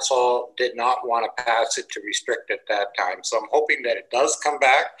know council did not want to pass it to restrict at that time. So I'm hoping that it does come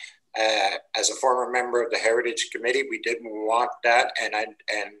back. As a former member of the Heritage Committee, we didn't want that. And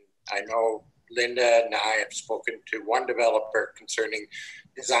I know Linda and I have spoken to one developer concerning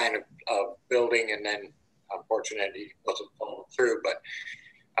design of building, and then unfortunately it wasn't followed through. But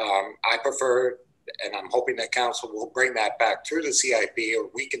I prefer, and I'm hoping that council will bring that back through the CIP, or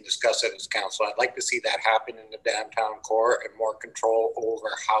we can discuss it as council. I'd like to see that happen in the downtown core and more control over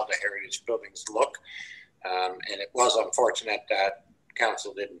how the heritage buildings look. And it was unfortunate that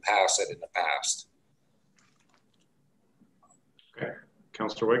council didn't pass it in the past. Okay,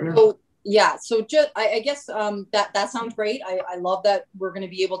 Councillor Wagner. So, yeah, so just I guess that sounds great. I love that we're going to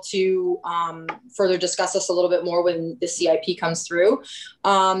be able to further discuss this a little bit more when the CIP comes through.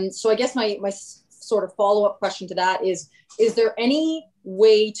 So I guess my sort of follow-up question to that is there any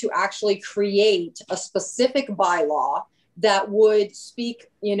way to actually create a specific bylaw that would speak,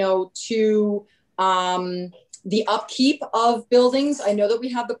 you know, to the upkeep of buildings? I know that we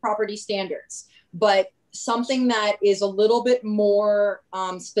have the property standards, but something that is a little bit more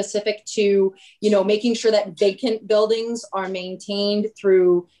specific to, you know, making sure that vacant buildings are maintained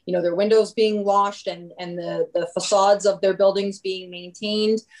through, you know, their windows being washed and the facades of their buildings being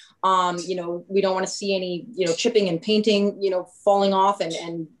maintained. You know, we don't want to see any, you know, chipping and painting, you know, falling off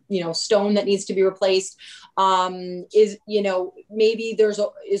and you know, stone that needs to be replaced. You know, maybe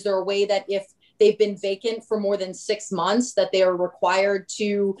is there a way that if they've been vacant for more than 6 months, that they are required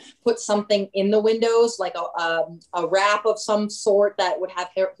to put something in the windows, like a wrap of some sort that would have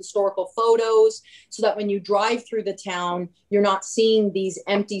historical photos, so that when you drive through the town, you're not seeing these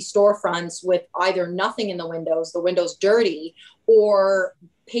empty storefronts with either nothing in the windows dirty, or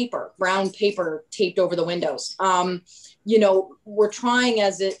brown paper taped over the windows. You know, we're trying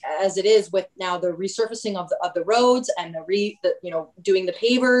as it is with now the resurfacing of the roads and the you know, doing the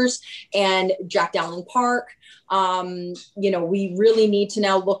pavers and Jack Dowling Park. You know, we really need to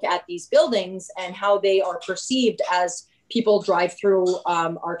now look at these buildings and how they are perceived as people drive through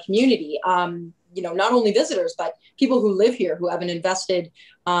our community. You know, not only visitors, but people who live here, who haven't invested,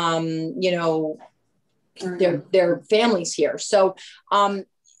 you know, their families here. So,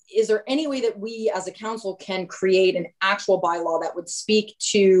 is there any way that we as a council can create an actual bylaw that would speak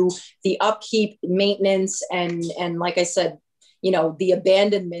to the upkeep, maintenance, and like I said, you know, the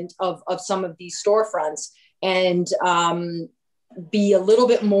abandonment of some of these storefronts, and be a little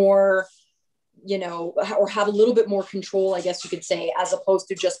bit more, you know, or have a little bit more control, I guess you could say, as opposed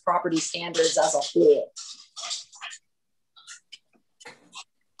to just property standards as a whole?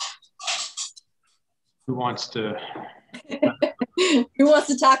 Who wants to? Who wants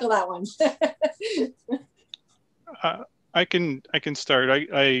to tackle that one? I can start.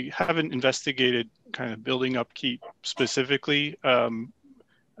 I haven't investigated kind of building upkeep specifically. I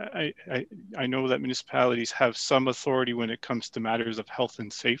know that municipalities have some authority when it comes to matters of health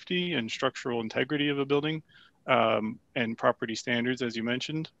and safety and structural integrity of a building, and property standards, as you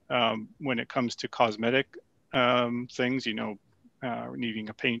mentioned. When it comes to cosmetic things, you know, needing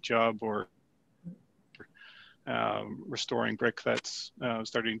a paint job or restoring brick that's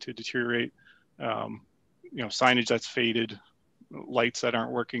starting to deteriorate, you know, signage that's faded, lights that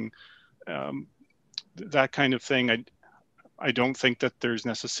aren't working, that kind of thing. I don't think that there's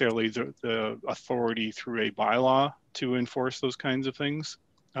necessarily the authority through a bylaw to enforce those kinds of things.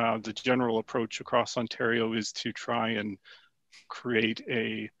 The general approach across Ontario is to try and create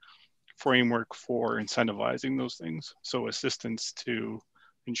a framework for incentivizing those things. So assistance to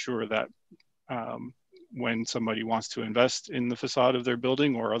ensure that when somebody wants to invest in the facade of their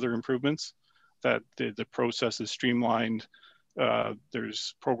building or other improvements, that the process is streamlined.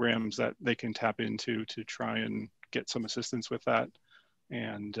 There's programs that they can tap into to try and get some assistance with that,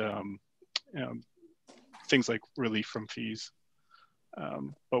 and things like relief from fees.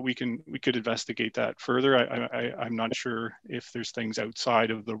 But we could investigate that further. I'm not sure if there's things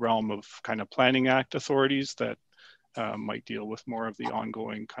outside of the realm of kind of Planning Act authorities that might deal with more of the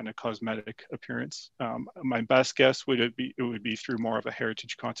ongoing kind of cosmetic appearance. My best guess would be through more of a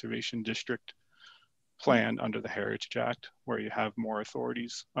Heritage Conservation District plan under the Heritage Act, where you have more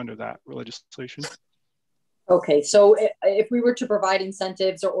authorities under that legislation. Okay, so if we were to provide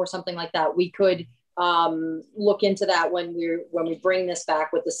incentives or something like that, we could look into that when we bring this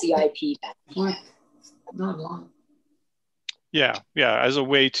back with the CIP. Not long. Yeah, as a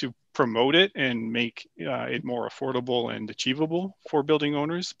way to promote it and make it more affordable and achievable for building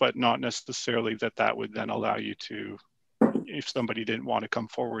owners, but not necessarily that would then allow you to, if somebody didn't want to come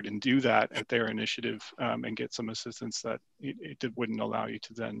forward and do that at their initiative and get some assistance, that it wouldn't allow you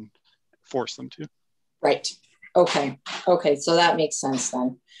to then force them to. Right. Okay, so that makes sense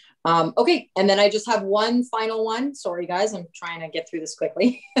then. Okay, and then I just have one final one. Sorry, guys, I'm trying to get through this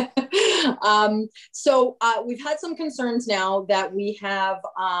quickly. So we've had some concerns now that we have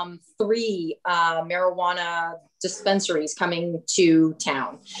 3 marijuana dispensaries coming to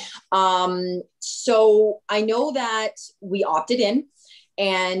town. So I know that we opted in,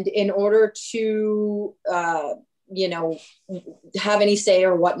 and in order to have any say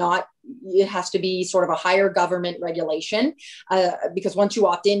or whatnot, it has to be sort of a higher government regulation because once you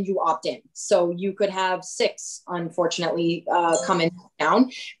opt in, you opt in. So you could have 6, unfortunately, come in town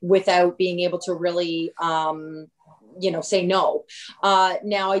without being able to really, say no.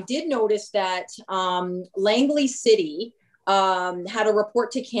 Now, I did notice that Langley City had a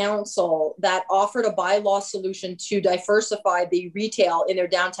report to council that offered a bylaw solution to diversify the retail in their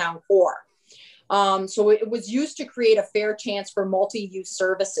downtown core. So it was used to create a fair chance for multi-use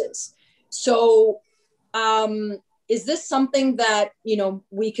services. So is this something that,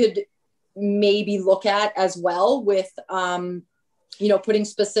 we could maybe look at as well with, putting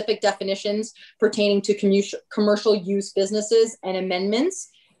specific definitions pertaining to commercial use businesses and amendments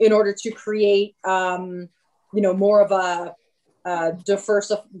in order to create, more of a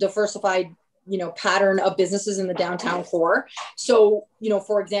diversified pattern of businesses in the downtown core. So,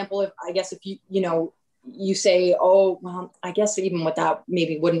 for example, if you say, oh, well, I guess even with that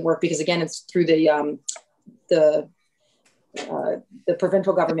maybe wouldn't work because again, it's through the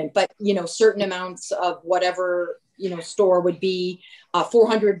provincial government, but, certain amounts of whatever, store would be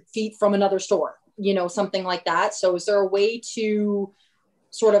 400 feet from another store, something like that. So is there a way to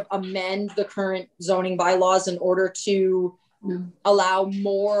sort of amend the current zoning bylaws in order to allow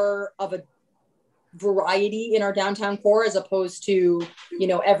more of a variety in our downtown core as opposed to,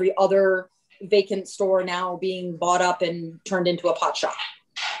 every other vacant store now being bought up and turned into a pot shop?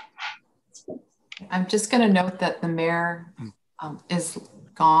 I'm just going to note that the mayor is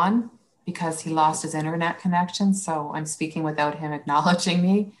gone because he lost his internet connection. So I'm speaking without him acknowledging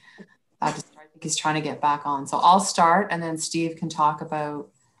me. I think he's trying to get back on. So I'll start and then Steve can talk about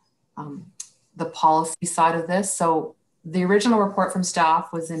the policy side of this. So the original report from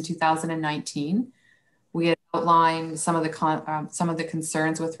staff was in 2019. We had outlined some of the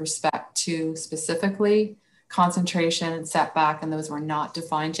concerns with respect to specifically concentration and setback, and those were not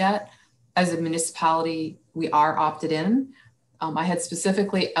defined yet. As a municipality, we are opted in. I had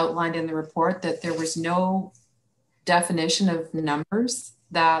specifically outlined in the report that there was no definition of numbers,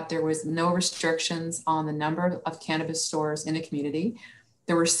 that there was no restrictions on the number of cannabis stores in a community.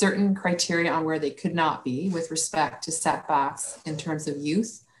 There were certain criteria on where they could not be with respect to setbacks in terms of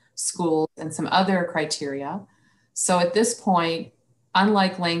youth, schools, and some other criteria. So at this point,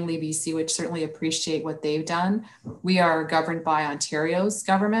 unlike Langley, BC, which certainly appreciate what they've done, we are governed by Ontario's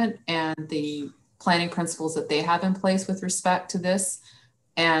government and the planning principles that they have in place with respect to this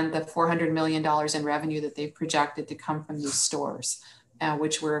and the $400 million in revenue that they've projected to come from these stores,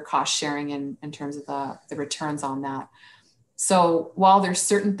 which we're cost sharing in terms of the returns on that. So while there's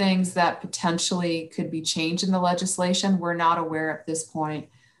certain things that potentially could be changed in the legislation, we're not aware at this point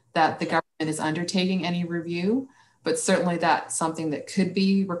that the government is undertaking any review, but certainly that's something that could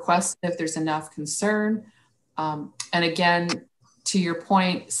be requested if there's enough concern. And again, to your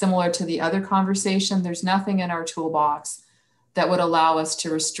point, similar to the other conversation, there's nothing in our toolbox that would allow us to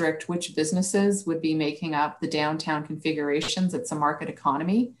restrict which businesses would be making up the downtown configurations. It's a market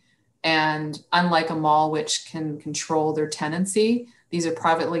economy. And unlike a mall, which can control their tenancy, these are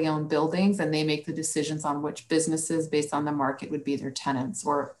privately owned buildings and they make the decisions on which businesses based on the market would be their tenants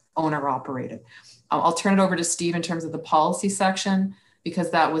or owner operated. I'll turn it over to Steve in terms of the policy section, because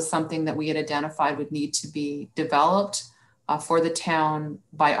that was something that we had identified would need to be developed for the town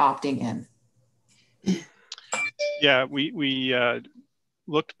by opting in. Yeah, we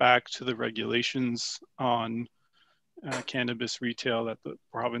looked back to the regulations on cannabis retail that the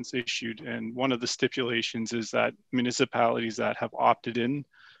province issued, and one of the stipulations is that municipalities that have opted in,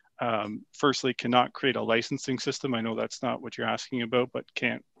 firstly, cannot create a licensing system. I know that's not what you're asking about, but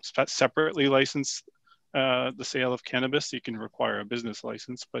can't separately license the sale of cannabis. You can require a business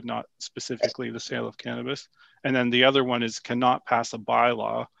license, but not specifically the sale of cannabis. And then the other one is cannot pass a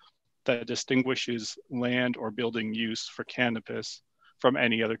bylaw that distinguishes land or building use for cannabis from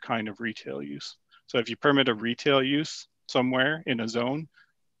any other kind of retail use. So if you permit a retail use somewhere in a zone,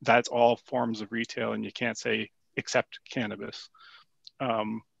 that's all forms of retail, and you can't say except cannabis.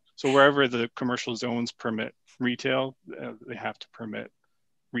 So wherever the commercial zones permit retail, they have to permit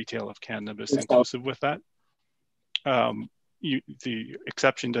retail of cannabis inclusive with that. The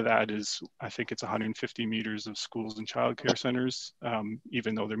exception to that is, I think it's 150 meters of schools and childcare centers,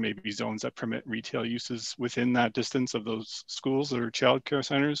 even though there may be zones that permit retail uses within that distance of those schools or childcare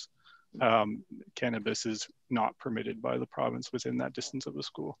centers. Cannabis is not permitted by the province within that distance of the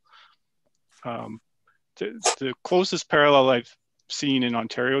school. The closest parallel I've seen in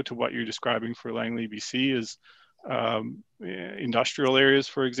Ontario to what you're describing for Langley, BC is industrial areas,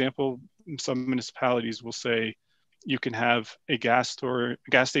 for example. Some municipalities will say you can have a gas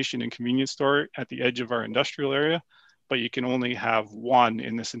station and convenience store at the edge of our industrial area, but you can only have one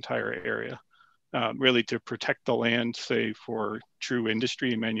in this entire area. Really to protect the land, say, for true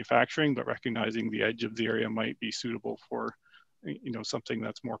industry and manufacturing, but recognizing the edge of the area might be suitable for, something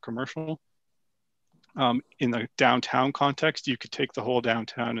that's more commercial. In the downtown context, you could take the whole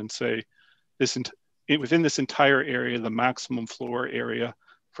downtown and say, within this entire area, the maximum floor area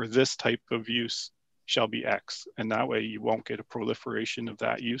for this type of use shall be X. And that way you won't get a proliferation of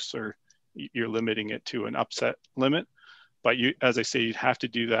that use, or you're limiting it to an upset limit. But you, as I say, you'd have to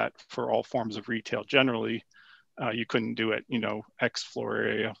do that for all forms of retail generally. You couldn't do it, X floor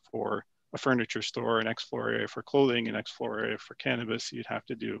area for a furniture store, an X floor area for clothing, an X floor area for cannabis. You'd have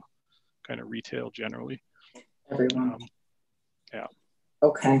to do kind of retail generally. Everyone. Yeah.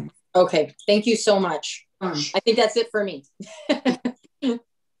 Okay. Okay. Thank you so much. I think that's it for me.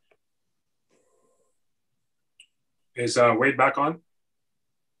 Is Wade back on?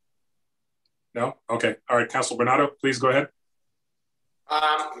 No? Okay. All right. Councilor Bernardo, please go ahead.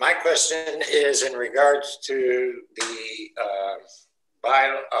 My question is in regards to the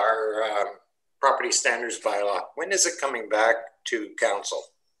our property standards bylaw. When is it coming back to council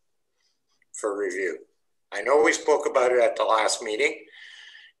for review? I know we spoke about it at the last meeting,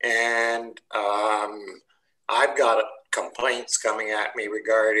 and I've got complaints coming at me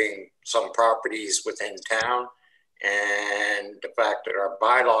regarding some properties within town, and the fact that our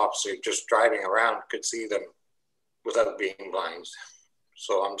bylaw officer just driving around could see them without being blind.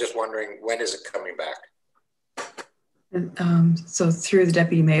 So I'm just wondering, when is it coming back? So through the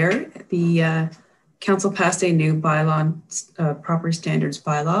Deputy Mayor, the Council passed a new bylaw, property standards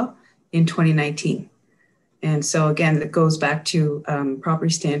bylaw in 2019. And so again, that goes back to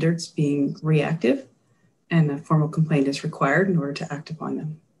property standards being reactive, and a formal complaint is required in order to act upon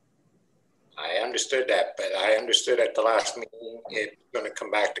them. I understood that, but I understood at the last meeting it's going to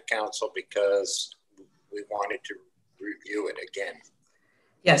come back to council because we wanted to review it again.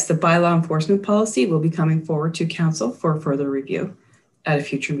 Yes, the bylaw enforcement policy will be coming forward to council for further review at a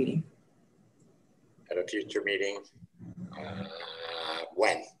future meeting. At a future meeting?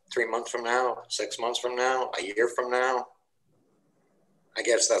 When? 3 months from now? 6 months from now? A year from now? I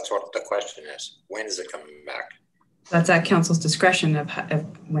guess that's what the question is. When is it coming back? That's at council's discretion of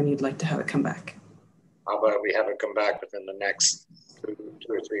when you'd like to have it come back. How about we have it come back within the next two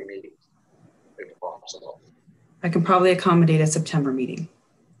or three meetings, if possible? I can probably accommodate a September meeting.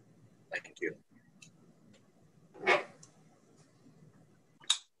 Thank you.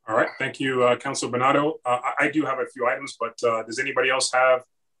 All right. Thank you, Councilor Bernardo. I do have a few items, but does anybody else have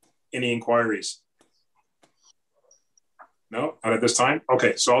any inquiries? No, not at this time.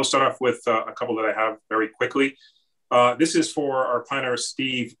 Okay, so I'll start off with a couple that I have very quickly. This is for our planner,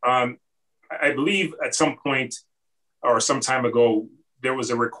 Steve. I believe at some point or some time ago, there was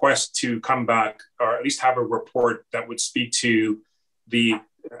a request to come back or at least have a report that would speak to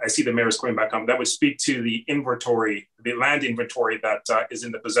I see the mayor's coming back on, that would speak to the inventory, the land inventory that is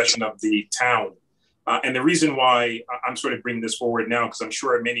in the possession of the town. And the reason why I'm sort of bringing this forward now, because I'm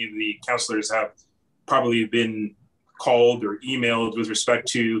sure many of the councillors have probably been called or emailed with respect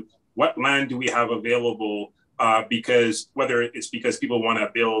to what land do we have available, because whether it's because people want to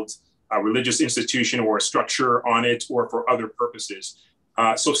build a religious institution or a structure on it or for other purposes.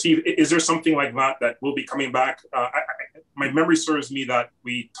 So Steve, is there something like that will be coming back? My memory serves me that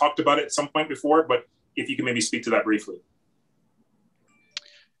we talked about it at some point before, but if you can maybe speak to that briefly.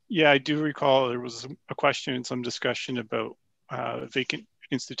 Yeah, I do recall there was a question and some discussion about vacant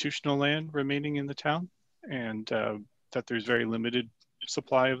institutional land remaining in the town, and that there's very limited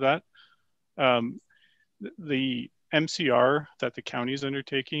supply of that. The MCR that the county is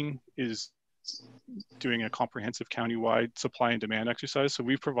undertaking is doing a comprehensive countywide supply and demand exercise. So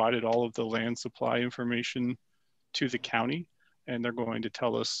we've provided all of the land supply information to the county, and they're going to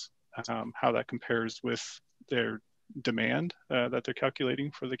tell us how that compares with their demand that they're calculating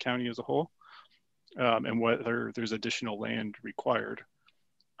for the county as a whole, and whether there's additional land required.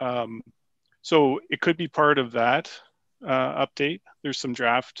 So it could be part of that update. There's some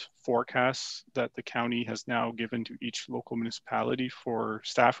draft forecasts that the county has now given to each local municipality for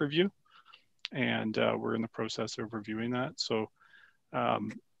staff review, and we're in the process of reviewing that. So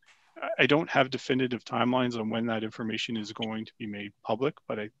I don't have definitive timelines on when that information is going to be made public,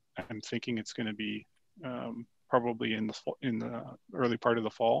 but I'm thinking it's going to be probably in the early part of the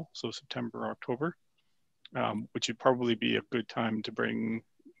fall, so September, October, which would probably be a good time to bring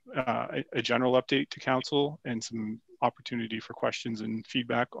a general update to council and some opportunity for questions and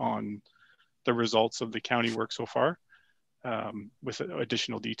feedback on the results of the county work so far, with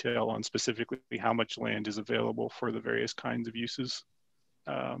additional detail on specifically how much land is available for the various kinds of uses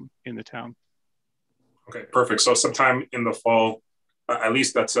in the town. Okay, perfect. So sometime in the fall, at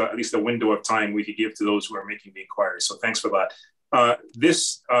least that's at least a window of time we could give to those who are making the inquiry. So thanks for that.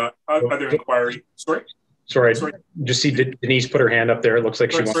 This other inquiry, Sorry, just see Denise put her hand up there. It looks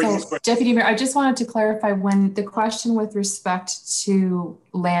like she wants. So, Deputy Mayor, I just wanted to clarify when the question with respect to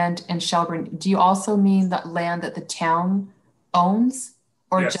land in Shelburne, do you also mean that land that the town owns,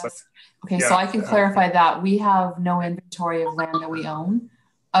 or yes, just? Okay, yeah, so I can clarify that we have no inventory of land that we own,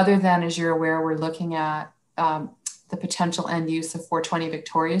 other than, as you're aware, we're looking at the potential end use of 420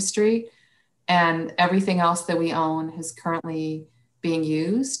 Victoria Street, and everything else that we own is currently being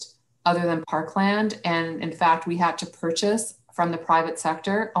used other than parkland. And in fact, we had to purchase from the private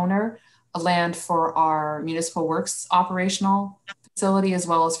sector owner a land for our municipal works operational facility, as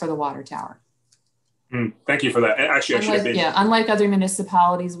well as for the water tower. Thank you for that. Actually, unlike other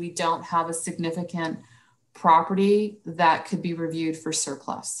municipalities, we don't have a significant property that could be reviewed for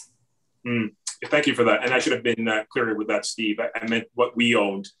surplus. Thank you for that. And I should have been clearer with that, Steve. I meant what we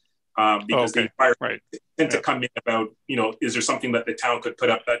owned, because the inquiry tend to come in about, is there something that the town could put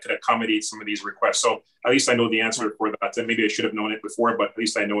up that could accommodate some of these requests? So at least I know the answer for that. And maybe I should have known it before, but at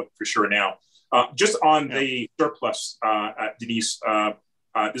least I know it for sure now. Just on the surplus, Denise,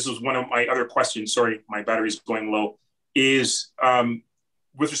 this was one of my other questions. Sorry, my battery's going low. Is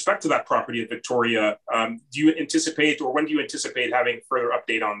with respect to that property at Victoria, do you anticipate, or when do you anticipate having further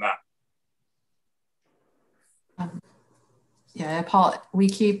update on that? Yeah, Paul, we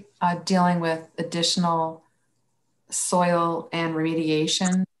keep dealing with additional soil and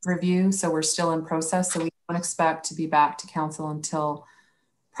remediation review. So we're still in process. So we don't expect to be back to council until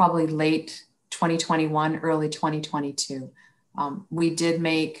probably late 2021, early 2022. We did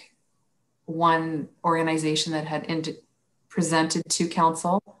make one organization that had presented to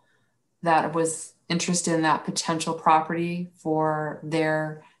council that was interested in that potential property for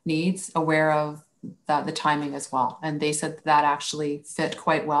their needs, aware of the timing as well. And they said that actually fit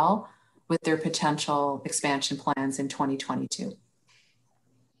quite well with their potential expansion plans in 2022.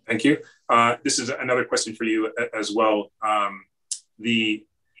 Thank you. This is another question for you as well. The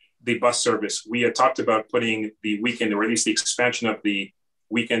bus service, we had talked about putting the weekend, or at least the expansion of the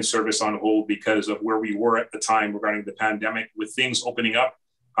weekend service, on hold because of where we were at the time regarding the pandemic. With things opening up,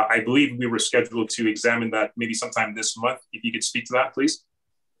 I believe we were scheduled to examine that maybe sometime this month. If you could speak to that, please.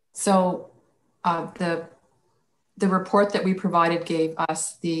 So the report that we provided gave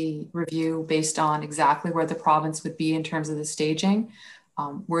us the review based on exactly where the province would be in terms of the staging.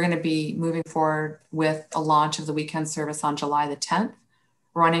 We're going to be moving forward with a launch of the weekend service on July the 10th,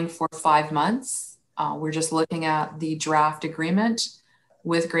 running for 5 months. We're just looking at the draft agreement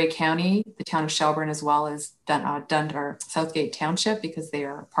with Grey County, the town of Shelburne, as well as Southgate Township, because they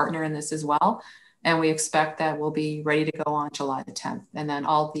are a partner in this as well. And we expect that we'll be ready to go on July the 10th. And then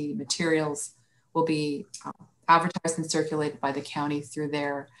all the materials will be advertised and circulated by the county through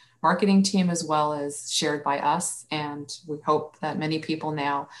their marketing team, as well as shared by us. And we hope that many people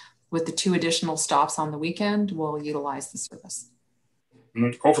now, with the 2 additional stops on the weekend, will utilize the service.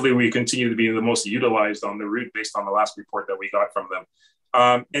 Hopefully we continue to be the most utilized on the route based on the last report that we got from them.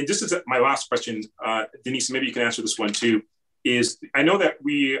 And this is my last question. Denise, maybe you can answer this one too. Is I know that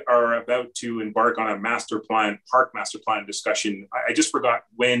we are about to embark on a park master plan discussion. I just forgot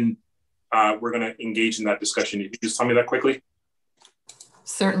when we're going to engage in that discussion. If you just tell me that quickly.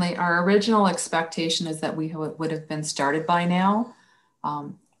 Certainly. Our original expectation is that we would have been started by now.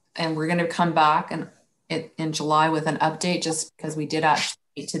 And we're going to come back in July with an update, just because we did actually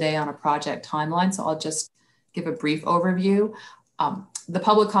meet today on a project timeline. So I'll just give a brief overview. The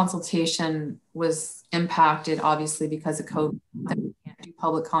public consultation was impacted, obviously, because of COVID. We can't do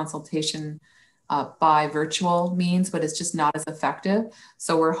public consultation by virtual means, but it's just not as effective.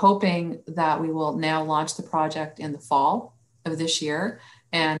 So we're hoping that we will now launch the project in the fall of this year.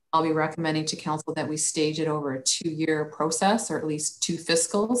 And I'll be recommending to council that we stage it over a 2-year process, or at least 2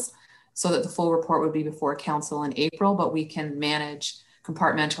 fiscals, so that the full report would be before council in April, but we can manage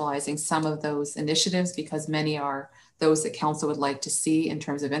compartmentalizing some of those initiatives, because many are those that council would like to see in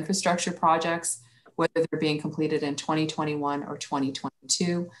terms of infrastructure projects, whether they're being completed in 2021 or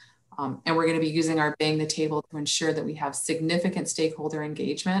 2022. And we're going to be using our Bang the Table to ensure that we have significant stakeholder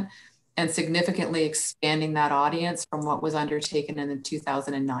engagement and significantly expanding that audience from what was undertaken in the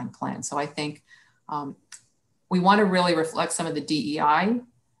 2009 plan. So I think we want to really reflect some of the DEI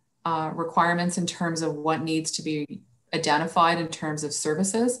requirements in terms of what needs to be identified in terms of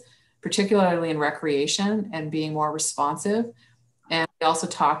services, particularly in recreation, and being more responsive. And we also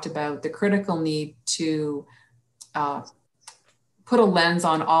talked about the critical need to put a lens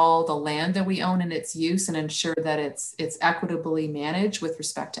on all the land that we own and its use, and ensure that it's equitably managed with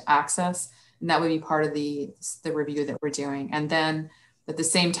respect to access. And that would be part of the review that we're doing. And then at the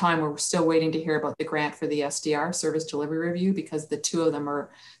same time, we're still waiting to hear about the grant for the SDR, Service Delivery Review, because the two of them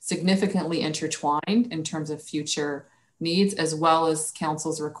are significantly intertwined in terms of future needs, as well as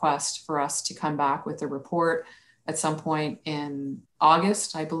council's request for us to come back with a report at some point in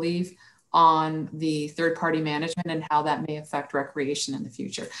August, I believe, on the third-party management and how that may affect recreation in the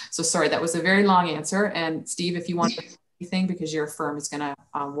future. So sorry, that was a very long answer. And Steve, if you want to say anything, because your firm is going to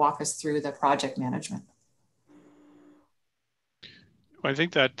walk us through the project management. I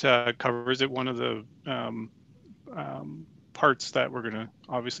think that covers it. One of the parts that we're going to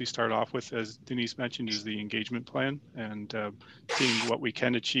obviously start off with, as Denise mentioned, is the engagement plan, and seeing what we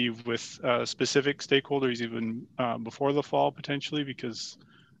can achieve with specific stakeholders even before the fall, potentially, because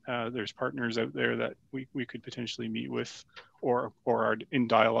there's partners out there that we could potentially meet with or are in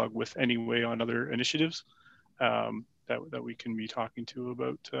dialogue with anyway on other initiatives that we can be talking to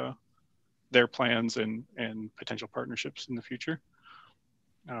about their plans and potential partnerships in the future.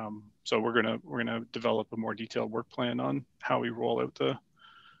 So we're gonna develop a more detailed work plan on how we roll out the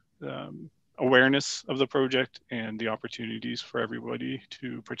awareness of the project and the opportunities for everybody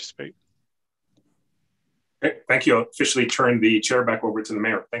to participate. Okay, thank you. I'll officially turn the chair back over to the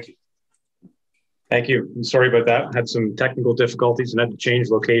mayor. Thank you. Thank you. I'm sorry about that. I had some technical difficulties and had to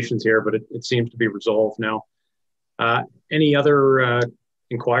change locations here, but it seems to be resolved now. Any other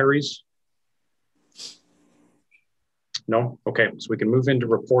inquiries? No? Okay, so we can move into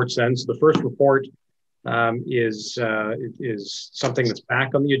reports then. So the first report is something that's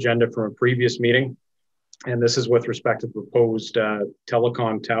back on the agenda from a previous meeting. And this is with respect to the proposed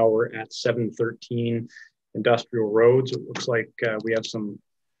telecom tower at 713 Industrial Roads. It looks like we have some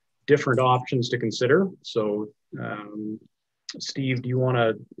different options to consider. So Steve, do you want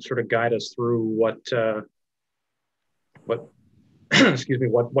to sort of guide us through what excuse me,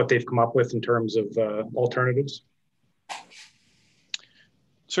 what they've come up with in terms of alternatives?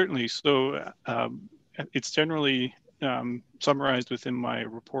 Certainly. So it's generally summarized within my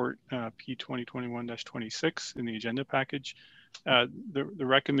report P 2021-26 in the agenda package. The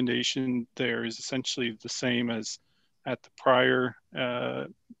recommendation there is essentially the same as at the prior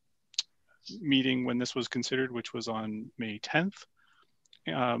meeting when this was considered, which was on May 10th,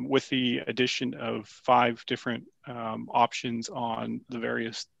 with the addition of 5 different options on the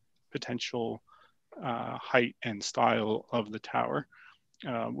various potential height and style of the tower,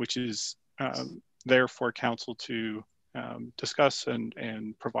 which is there for council to discuss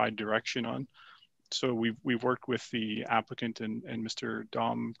and provide direction on. So we've worked with the applicant and Mr.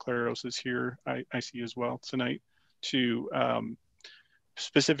 Dom Claros is here, I see as well tonight, to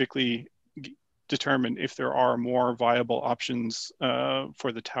specifically determine if there are more viable options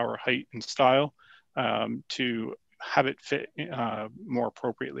for the tower height and style to have it fit more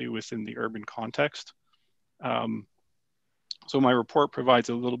appropriately within the urban context. So my report provides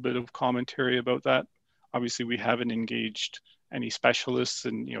a little bit of commentary about that. Obviously, we haven't engaged any specialists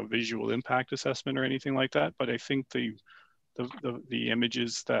in visual impact assessment or anything like that, but I think the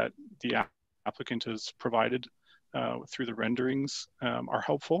images that the applicant has provided through the renderings are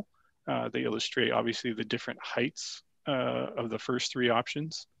helpful. They illustrate obviously the different heights of the first 3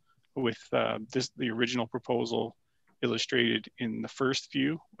 options, with the original proposal illustrated in the first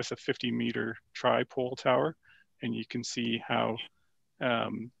view with a 50-meter tri-pole tower. And you can see how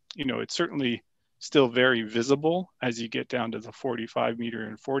you know, it's certainly still very visible as you get down to the 45 meter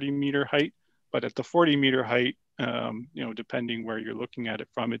and 40 meter height. But at the 40 meter height, you know, depending where you're looking at it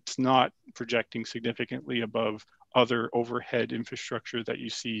from, it's not projecting significantly above other overhead infrastructure that you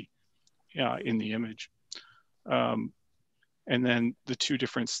see in the image. And then the two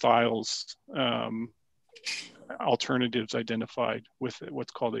different styles, alternatives identified with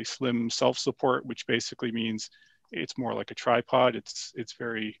what's called a slim self-support, which basically means it's more like a tripod. It's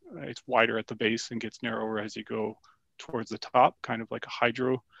wider at the base and gets narrower as you go towards the top, kind of like a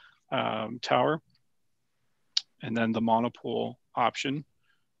hydro tower. And then the monopole option,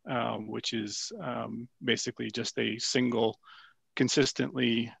 which is basically just a single consistent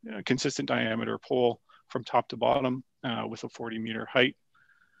diameter pole from top to bottom with a 40 meter height.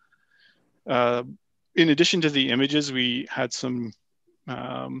 In addition to the images, we had some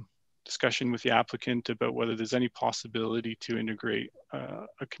discussion with the applicant about whether there's any possibility to integrate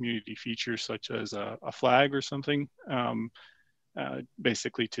a community feature such as a flag or something,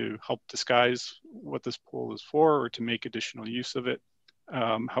 basically to help disguise what this pole is for or to make additional use of it.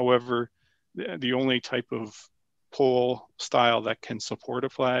 However, the only type of pole style that can support a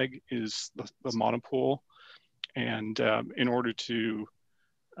flag is the monopole. And in order to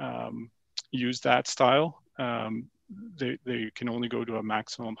use that style, they can only go to a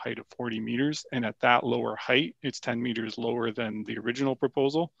maximum height of 40 meters. And at that lower height, it's 10 meters lower than the original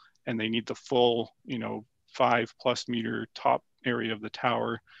proposal. And they need the full, you know, 5+ meter top area of the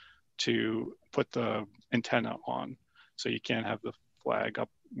tower to put the antenna on. So you can't have the flag up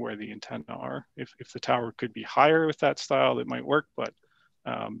where the antenna are. If the tower could be higher with that style, it might work, but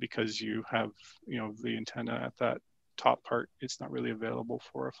because you have, you know, the antenna at that top part, it's not really available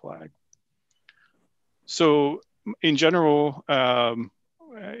for a flag. So in general,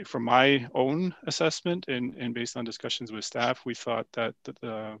 from my own assessment and based on discussions with staff, we thought that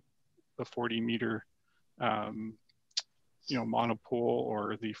the 40 meter you know, monopole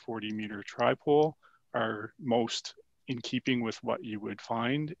or the 40 meter tripole are most in keeping with what you would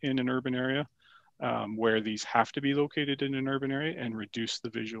find in an urban area, where these have to be located in an urban area and reduce the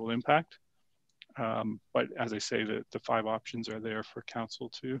visual impact. But as I say, the 5 options are there for council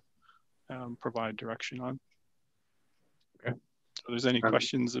to provide direction on. Okay. So if there's any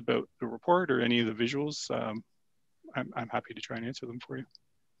questions about the report or any of the visuals, I'm happy to try and answer them for you.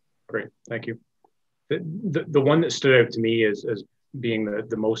 Great, thank you. The one that stood out to me as being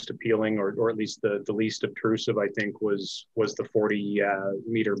the most appealing, or at least the least obtrusive, I think, was the 40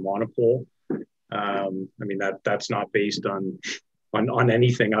 meter monopole. I mean, that's not based on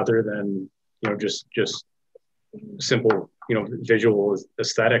anything other than, you know, just simple, you know, visual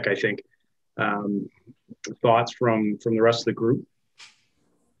aesthetic, I think. Thoughts from the rest of the group?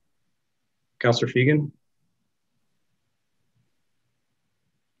 Councillor Fegan?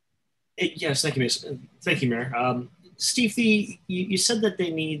 Yes, thank you, Thank you, Mayor. Steve, you said that they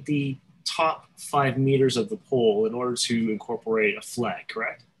need the top 5 meters of the pole in order to incorporate a flag,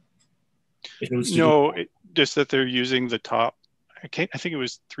 correct? No, just that they're using the top. I think it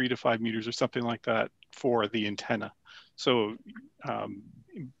was 3 to 5 meters or something like that for the antenna. So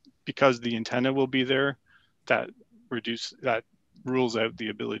because the antenna will be there, that rules out the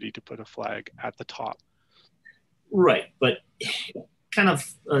ability to put a flag at the top. Right, but kind of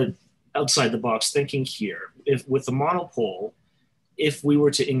outside the box thinking here, if with the monopole, if we were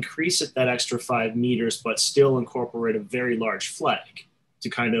to increase it that extra 5 meters, but still incorporate a very large flag to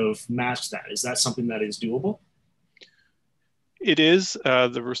kind of match that, is that something that is doable? It is.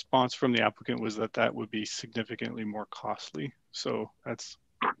 The response from the applicant was that would be significantly more costly. So that's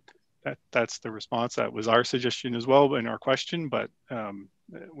the response. That was our suggestion as well in our question. But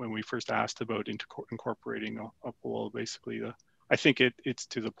when we first asked about incorporating a pole, basically, I think it's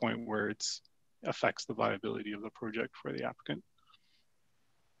to the point where it affects the viability of the project for the applicant.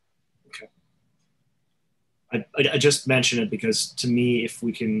 Okay. I just mention it because to me, if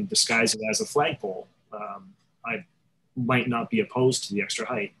we can disguise it as a flagpole, I might not be opposed to the extra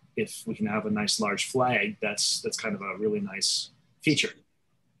height. If we can have a nice large flag, that's kind of a really nice feature,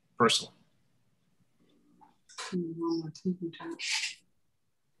 personally.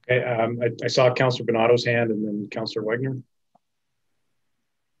 Okay, I saw Councillor Bonato's hand and then Councillor Wagner.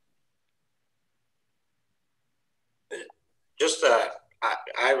 Just,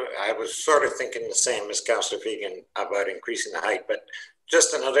 I was sort of thinking the same as Councillor Fegan about increasing the height, but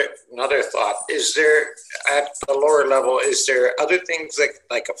just another thought. Is there, at the lower level, is there other things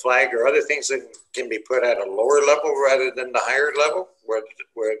like a flag or other things that can be put at a lower level rather than the higher level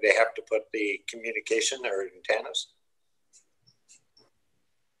where they have to put the communication or antennas?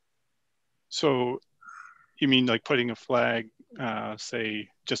 So you mean like putting a flag say,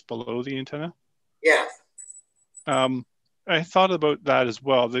 just below the antenna? Yeah. I thought about that as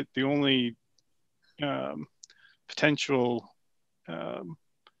well. The only potential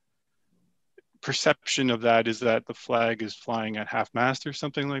perception of that is that the flag is flying at half mast or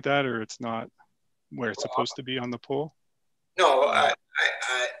something like that, or it's not where it's supposed to be on the pole. No,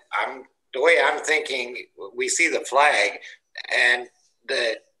 I'm the way I'm thinking. We see the flag, and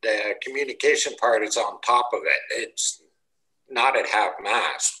the communication part is on top of it. It's not at half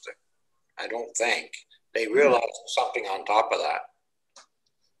mast. I don't think they realize there's something on top of that.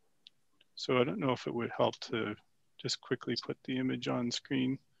 So I don't know if it would help to just quickly put the image on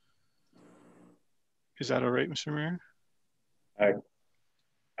screen. Is that all right, Mr. Mayor?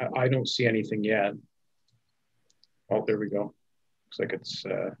 I don't see anything yet. Oh, there we go. Looks like it's,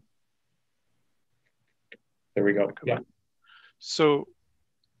 there we go. Yeah. So,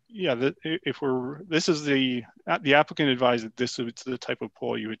 yeah, this is the applicant advised that this is the type of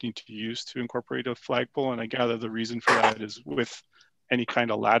pole you would need to use to incorporate a flagpole. And I gather the reason for that is with any kind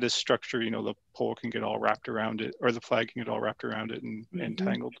of lattice structure, you know, the pole can get all wrapped around it, or the flag can get all wrapped around it and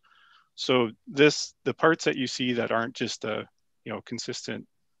entangled. So the parts that you see that aren't just a, you know, consistent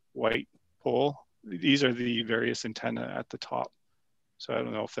white pole, these are the various antenna at the top. So I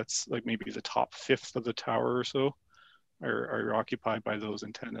don't know if that's like maybe the top fifth of the tower or so are occupied by those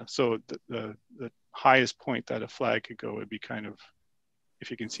antenna. So the highest point that a flag could go would be kind of,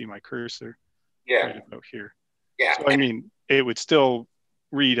 if you can see my cursor, right about here. Yeah. So I mean, it would still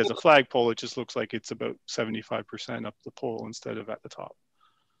read as a flagpole. It just looks like it's about 75% up the pole instead of at the top.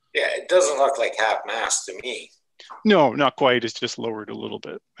 Yeah, it doesn't look like half mast to me. No, not quite. It's just lowered a little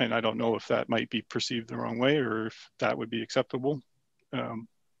bit. And I don't know if that might be perceived the wrong way or if that would be acceptable. I don't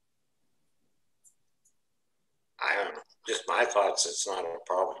know. Just my thoughts, it's not a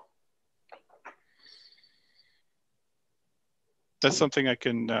problem. That's something I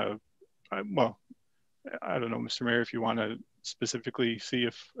can, well, I don't know, Mr. Mayor, if you want to specifically see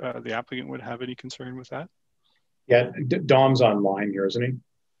if the applicant would have any concern with that. Yeah, Dom's online here, isn't he?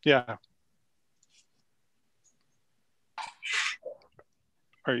 Yeah.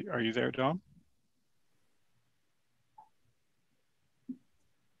 Are you there, Dom?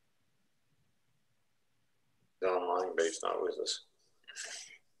 Online, but he's not with us.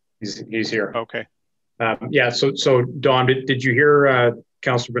 He's here. Okay. Yeah. So Dom, did you hear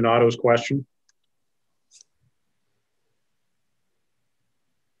Councillor Bonato's question?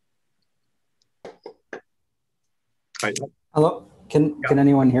 Hello. Can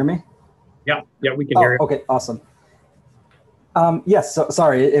anyone hear me? Yeah, we can hear you. Okay, awesome. Yes, so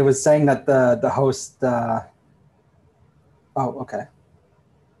sorry, it was saying that the host, oh, okay.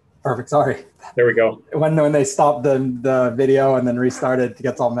 Perfect, sorry. There we go. When they stopped the video and then restarted, it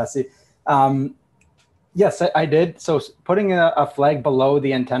gets all messy. Yes, I did. So putting a flag below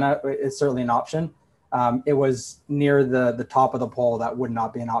the antenna is certainly an option. It was near the top of the pole that would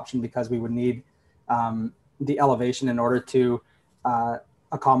not be an option because we would need the elevation in order to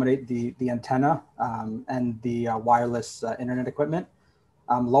accommodate the antenna and the wireless internet equipment.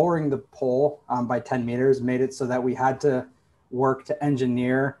 Lowering the pole by 10 meters made it so that we had to work to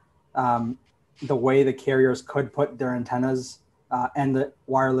engineer the way the carriers could put their antennas and the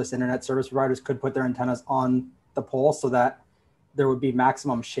wireless internet service providers could put their antennas on the pole so that there would be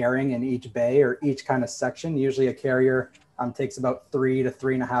maximum sharing in each bay or each kind of section. Usually a carrier takes about 3 to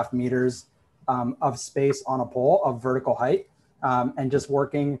 3.5 meters of space on a pole of vertical height. And just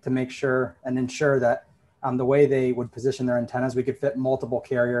working to make sure and ensure that the way they would position their antennas, we could fit multiple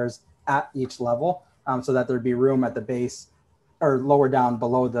carriers at each level so that there'd be room at the base or lower down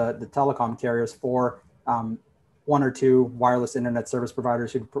below the telecom carriers for 1 or 2 wireless internet service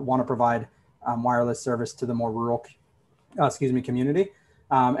providers who want to provide wireless service to the more rural, community.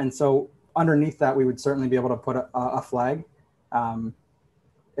 And so underneath that, we would certainly be able to put a flag.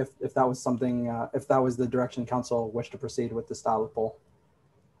 If that was something, if that was the direction council wished to proceed with the style of pole.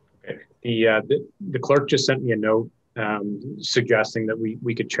 Okay. The clerk just sent me a note suggesting that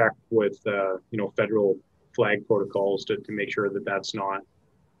we could check with federal flag protocols to make sure that that's not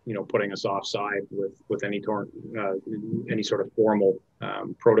putting us offside with any sort of formal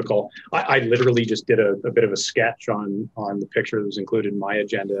protocol. I literally just did a bit of a sketch on the picture that was included in my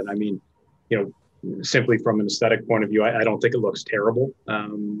agenda, and I mean, simply from an aesthetic point of view, I don't think it looks terrible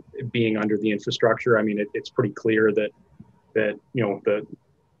being under the infrastructure. I mean, it's pretty clear that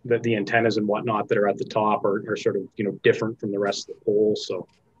the antennas and whatnot that are at the top are sort of different from the rest of the pole. So,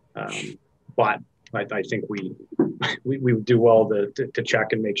 but I think we do well to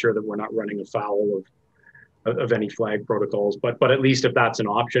check and make sure that we're not running afoul of any flag protocols. But at least if that's an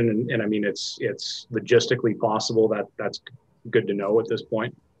option, and I mean it's logistically possible, that's good to know at this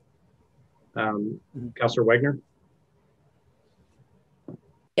point. Councillor Wagner.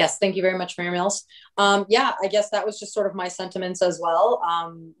 Yes, thank you very much, Mayor Mills. Yeah, I guess that was just sort of my sentiments as well.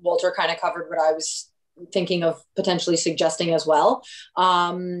 Walter kind of covered what I was thinking of potentially suggesting as well.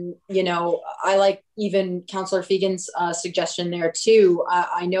 You know, I like even Councillor Fegan's suggestion there too.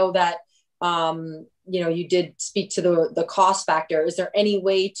 I know that, you know, you did speak to the cost factor. Is there any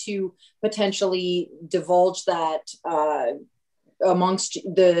way to potentially divulge that amongst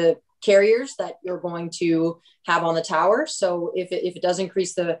the carriers that you're going to have on the tower? So if it does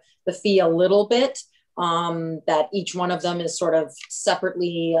increase the fee a little bit, that each one of them is sort of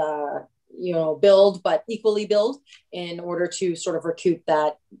separately, you know, billed, but equally billed in order to sort of recoup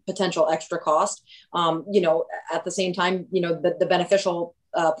that potential extra cost. You know, at the same time, you know, the beneficial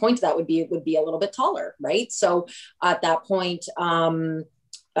point to that would be a little bit taller, right? So at that point,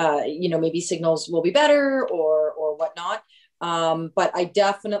 you know, maybe signals will be better or whatnot. But I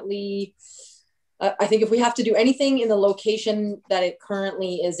definitely, I think if we have to do anything in the location that it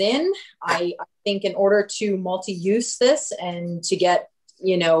currently is in, I think in order to multi-use this and to get,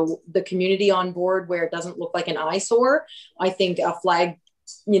 you know, the community on board where it doesn't look like an eyesore, I think a flag,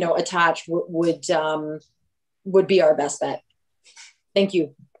 you know, attached would be our best bet. Thank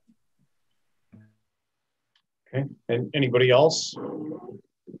you. Okay, and anybody else?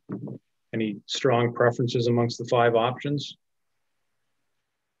 Any strong preferences amongst the 5 options?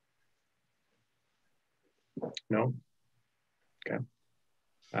 No? Okay.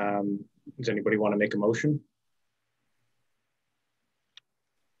 Does anybody want to make a motion?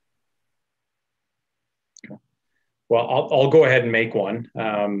 Okay. Well, I'll go ahead and make one.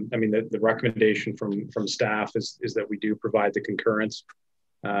 I mean, the recommendation from staff is that we do provide the concurrence.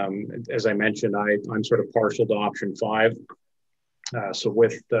 As I mentioned, I'm sort of partial to option 5. So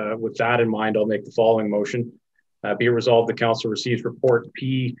with that in mind, I'll make the following motion. Be it resolved, the council receives report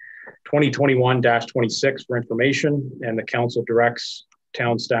P 2021-26 for information, and the council directs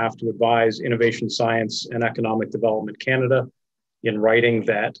town staff to advise Innovation Science and Economic Development Canada in writing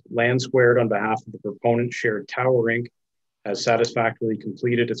that Land Squared, on behalf of the proponent, Shared Tower Inc., has satisfactorily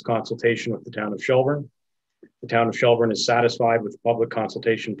completed its consultation with the town of Shelburne. The town of Shelburne is satisfied with the public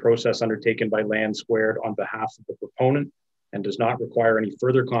consultation process undertaken by Land Squared on behalf of the proponent and does not require any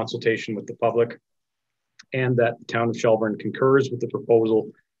further consultation with the public, and that the town of Shelburne concurs with the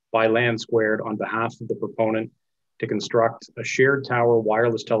proposal by Land Squared on behalf of the proponent to construct a shared tower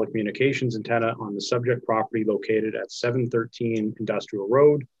wireless telecommunications antenna on the subject property located at 713 Industrial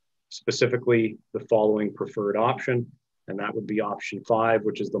Road, specifically the following preferred option, and that would be option 5,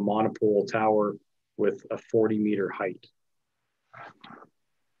 which is the monopole tower with a 40-meter height.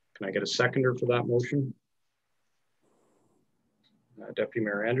 Can I get a seconder for that motion? Deputy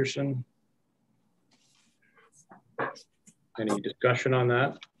Mayor Anderson. Any discussion on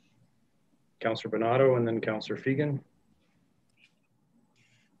that? Councillor Bernardo and then Councillor Fegan.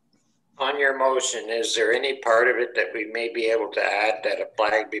 On your motion, is there any part of it that we may be able to add that a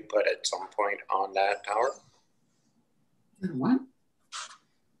flag be put at some point on that tower? What?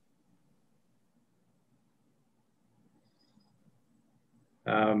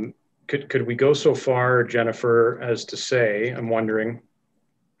 Could we go so far, Jennifer, as to say, I'm wondering,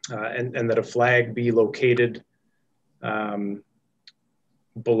 and that a flag be located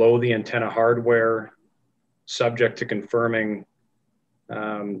below the antenna hardware, subject to confirming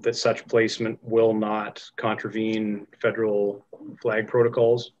that such placement will not contravene federal flag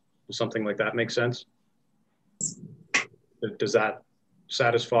protocols? Does something like that make sense? Does that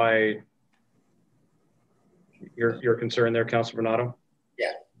satisfy your concern there, Councillor Bernardo?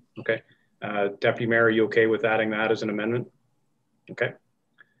 Yeah. Okay. Deputy Mayor, are you okay with adding that as an amendment? Okay.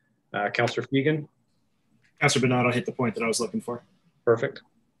 Councillor Fegan? Councillor Bernardo hit the point that I was looking for. Perfect.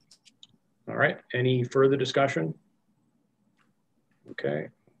 All right. Any further discussion? Okay.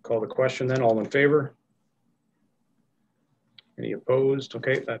 Call the question then. All in favor? Any opposed?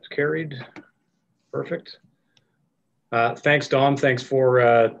 Okay, that's carried. Perfect. Thanks, Dom. Thanks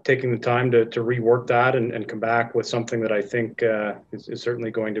for taking the time to rework that and come back with something that I think is certainly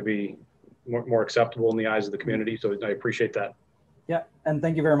going to be more acceptable in the eyes of the community. So I appreciate that. Yeah, and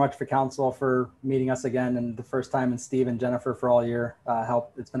thank you very much for council for meeting us again, and the first time, and Steve and Jennifer for all your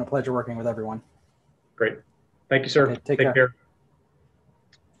help. It's been a pleasure working with everyone. Great. Thank you, sir. Okay, take care.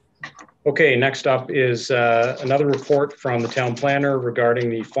 Okay, next up is another report from the town planner regarding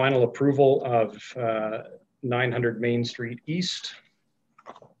the final approval of 900 Main Street East.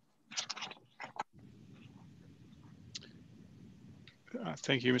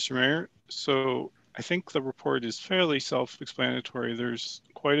 Thank you, Mr. Mayor. So I think the report is fairly self-explanatory. There's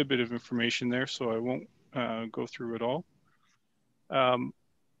quite a bit of information there, so I won't go through it all.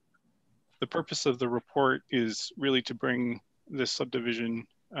 The purpose of the report is really to bring this subdivision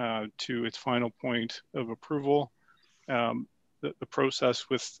to its final point of approval. The process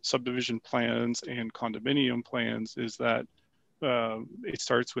with subdivision plans and condominium plans is that it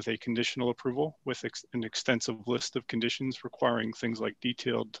starts with a conditional approval with an extensive list of conditions requiring things like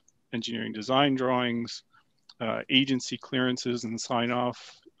detailed engineering design drawings, agency clearances and sign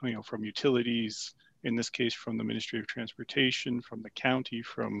off, from utilities, in this case from the Ministry of Transportation, from the county,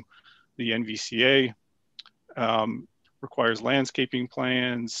 from the NVCA, requires landscaping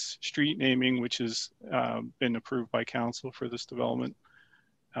plans, street naming, which has been approved by council for this development,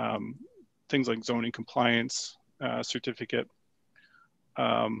 things like zoning compliance certificate.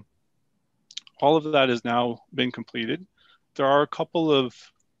 All of that has now been completed. There are a couple of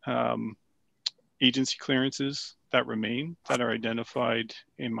agency clearances that remain that are identified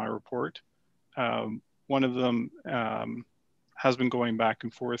in my report. One of them has been going back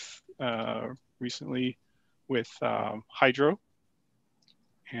and forth recently with Hydro.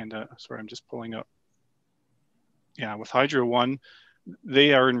 And sorry, I'm just pulling up. Yeah, with Hydro One,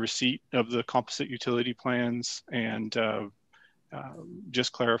 they are in receipt of the composite utility plans and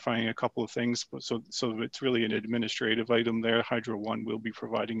just clarifying a couple of things. So it's really an administrative item there. Hydro One will be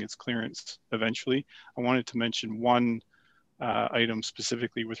providing its clearance eventually. I wanted to mention one item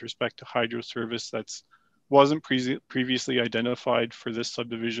specifically with respect to hydro service that's wasn't previously identified for this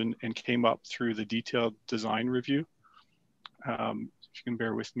subdivision and came up through the detailed design review. If you can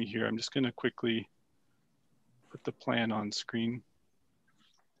bear with me here, I'm just going to quickly put the plan on screen.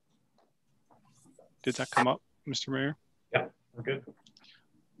 Did that come up, Mr. Mayor? Yeah, we're good.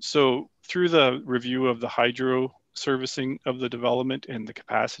 So through the review of the hydro servicing of the development and the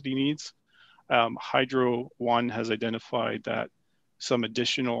capacity needs, Hydro One has identified that some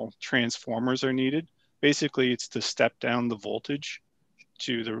additional transformers are needed. Basically, it's to step down the voltage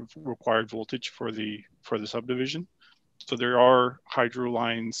to the required voltage for the subdivision. So there are hydro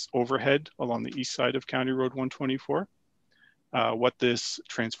lines overhead along the east side of County Road 124. What this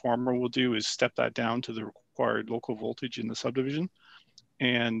transformer will do is step that down to the required local voltage in the subdivision.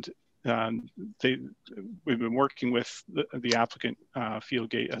 And we've been working with the applicant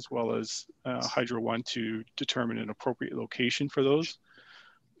Fieldgate as well as Hydro One to determine an appropriate location for those.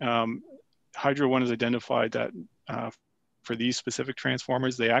 Hydro One has identified that for these specific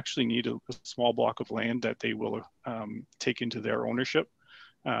transformers, they actually need a small block of land that they will take into their ownership.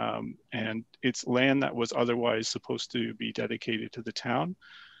 And it's land that was otherwise supposed to be dedicated to the town.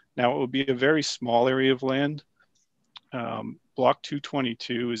 Now it will be a very small area of land. Block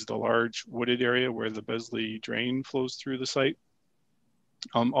 222 is the large wooded area where the Besley drain flows through the site.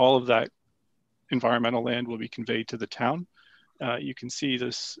 All of that environmental land will be conveyed to the town. You can see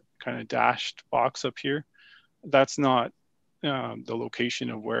this kind of dashed box up here. That's not the location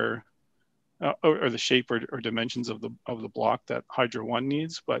of where or the shape or dimensions of the block that Hydro One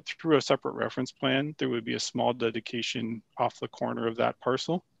needs, but through a separate reference plan, there would be a small dedication off the corner of that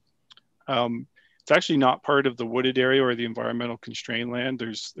parcel. It's actually not part of the wooded area or the environmental constrained land.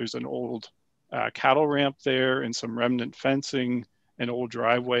 There's an old cattle ramp there and some remnant fencing, an old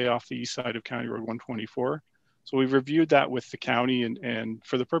driveway off the east side of County Road 124. So we've reviewed that with the county and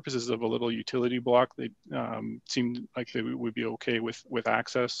for the purposes of a little utility block, they seemed like they would be okay with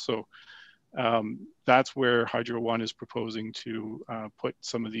access. So that's where Hydro One is proposing to put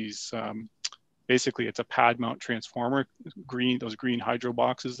some of these, basically it's a pad mount transformer, those green hydro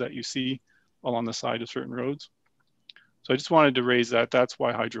boxes that you see along the side of certain roads. So I just wanted to raise that. That's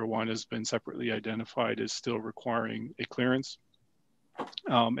why Hydro One has been separately identified as still requiring a clearance,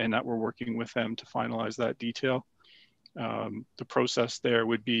 and that we're working with them to finalize that detail. The process there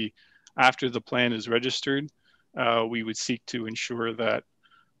would be after the plan is registered, we would seek to ensure that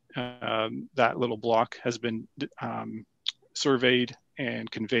that little block has been surveyed and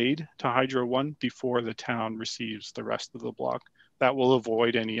conveyed to Hydro One before the town receives the rest of the block. That will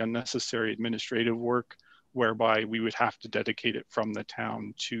avoid any unnecessary administrative work whereby we would have to dedicate it from the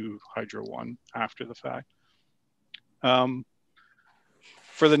town to Hydro One after the fact.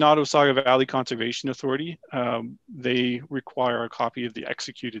 For the Nottawasaga Valley Conservation Authority, they require a copy of the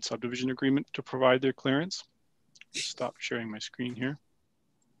executed subdivision agreement to provide their clearance. Stop sharing my screen here.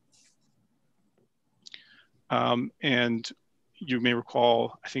 And you may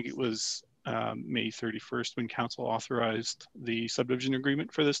recall, I think it was May 31st when council authorized the subdivision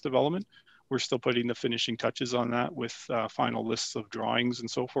agreement for this development. We're still putting the finishing touches on that with final lists of drawings and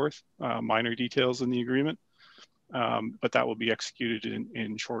so forth, minor details in the agreement, but that will be executed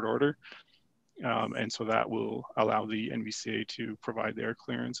in short order. And so that will allow the NVCA to provide their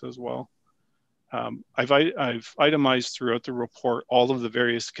clearance as well. I've itemized throughout the report all of the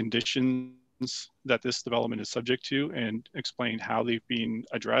various conditions that this development is subject to and explained how they've been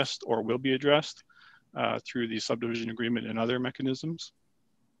addressed or will be addressed through the subdivision agreement and other mechanisms.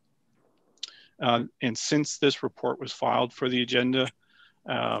 And since this report was filed for the agenda,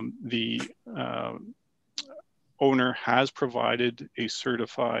 the owner has provided a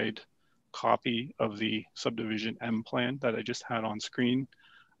certified copy of the subdivision M plan that I just had on screen.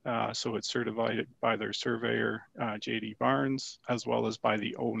 So it's certified by their surveyor, JD Barnes, as well as by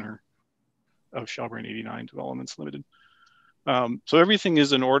the owner of Shelburne 89 Developments Limited. So everything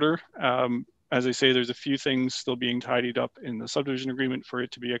is in order. As I say, there's a few things still being tidied up in the subdivision agreement for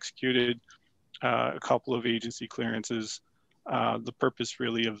it to be executed, a couple of agency clearances. The purpose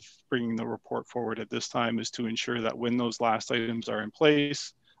really of bringing the report forward at this time is to ensure that when those last items are in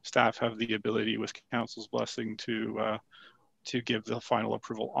place, staff have the ability with council's blessing to give the final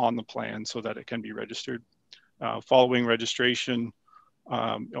approval on the plan so that it can be registered. Following registration,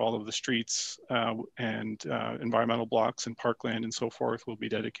 all of the streets and environmental blocks and parkland and so forth will be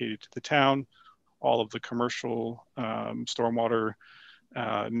dedicated to the town. All of the commercial, stormwater,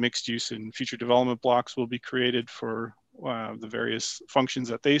 mixed use and future development blocks will be created for the various functions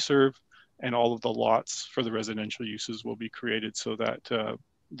that they serve, and all of the lots for the residential uses will be created so that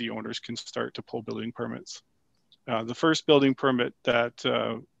the owners can start to pull building permits. The first building permit that,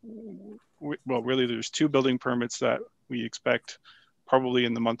 well, really there's two building permits that we expect probably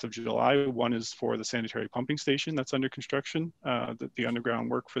in the month of July. One is for the sanitary pumping station that's under construction, that the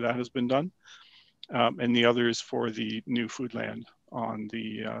underground work for that has been done. And the other is for the new food land on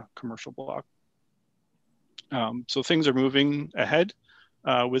the commercial block. So things are moving ahead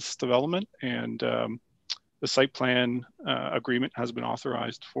with development, and the site plan agreement has been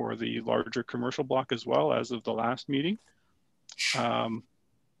authorized for the larger commercial block as well as of the last meeting.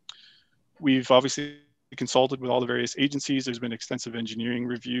 We've obviously consulted with all the various agencies. There's been extensive engineering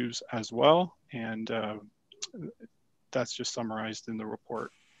reviews as well, and that's just summarized in the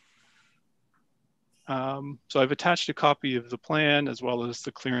report. So I've attached a copy of the plan as well as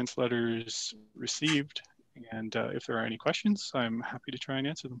the clearance letters received. And if there are any questions, I'm happy to try and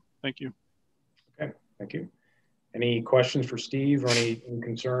answer them. Thank you. Okay, thank you. Any questions for Steve or any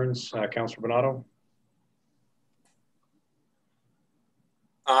concerns? Councillor Bonato?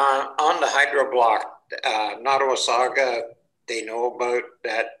 On the hydro block, Nottawasaga, they know about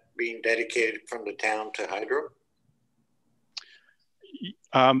that being dedicated from the town to hydro?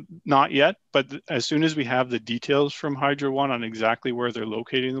 Not yet, but as soon as we have the details from Hydro One on exactly where they're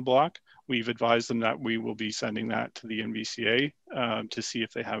locating the block, we've advised them that we will be sending that to the NVCA to see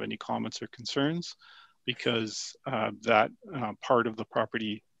if they have any comments or concerns, because that part of the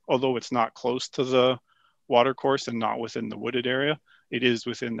property, although it's not close to the water course and not within the wooded area, it is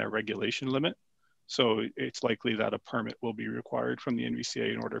within their regulation limit. So it's likely that a permit will be required from the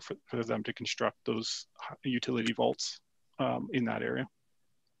NVCA in order for them to construct those utility vaults in that area.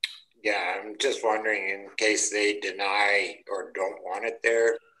 Yeah, I'm just wondering, in case they deny or don't want it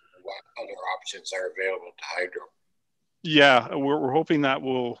there, what other options are available to hydro? Yeah, we're hoping that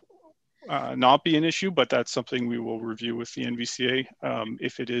will not be an issue, but that's something we will review with the NVCA.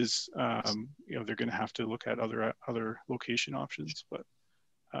 If it is, you know, they're going to have to look at other location options. But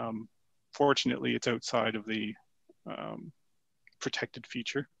fortunately, it's outside of the protected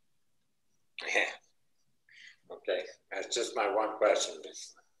feature. Yeah. Okay, that's just my one question.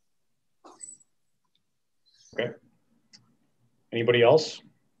 Okay. Anybody else?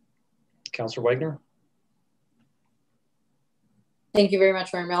 Councillor Wagner? Thank you very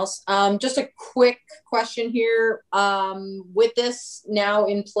much, Mayor Mills. Just a quick question here. With this now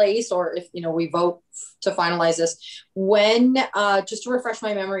in place, or if we vote to finalize this, when, just to refresh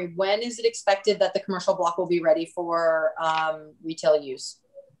my memory, when is it expected that the commercial block will be ready for retail use?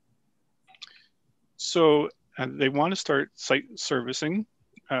 So they want to start site servicing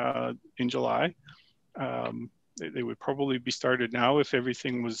in July. They would probably be started now if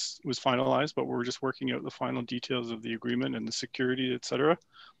everything was finalized, but we're just working out the final details of the agreement and the security, et cetera.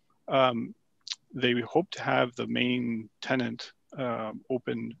 They hope to have the main tenant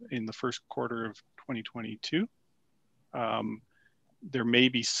open in the first quarter of 2022. There may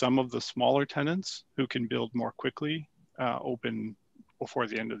be some of the smaller tenants who can build more quickly open before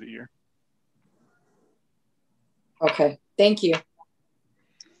the end of the year. Okay, thank you.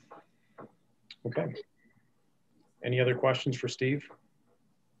 Okay. Any other questions for Steve?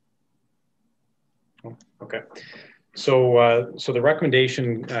 Oh, okay. So, so the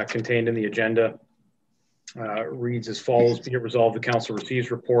recommendation contained in the agenda reads as follows. Be it resolved, the council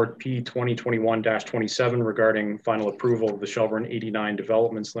receives report P 2021-27 regarding final approval of the Shelburne 89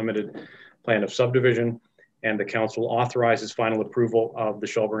 Developments Limited Plan of Subdivision, and the council authorizes final approval of the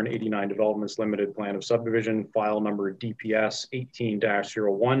Shelburne 89 Developments Limited Plan of Subdivision, file number DPS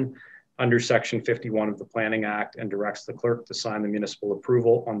 18-01, under section 51 of the Planning Act, and directs the clerk to sign the municipal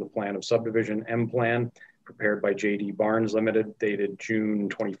approval on the Plan of Subdivision M Plan prepared by JD Barnes Limited, dated June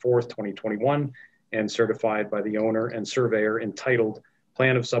 24th, 2021, and certified by the owner and surveyor, entitled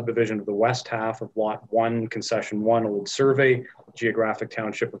Plan of Subdivision of the West Half of Lot 1, Concession 1, Old Survey, Geographic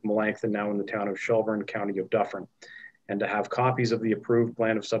Township of Melanchthon, now in the town of Shelburne, County of Dufferin, and to have copies of the approved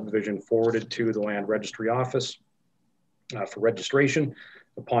Plan of Subdivision forwarded to the Land Registry Office for registration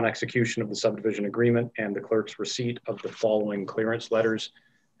upon execution of the subdivision agreement, and the clerk's receipt of the following clearance letters,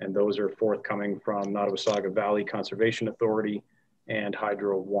 and those are forthcoming from Nottawasaga Valley Conservation Authority and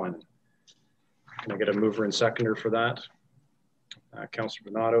Hydro One. Can I get a mover and seconder for that?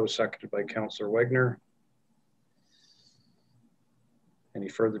 Councillor Donato, seconded by Councillor Wagner. Any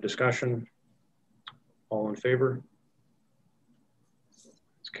further discussion? All in favor?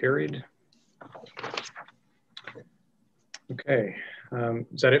 It's carried. Okay,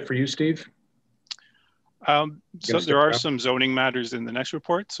 is that it for you, Steve? So there are some zoning matters in the next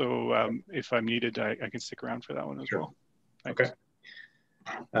report. So if I'm needed, I can stick around for that one as well. Thanks. Okay.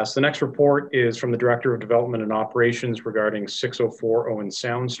 So the next report is from the Director of Development and Operations regarding 604 Owen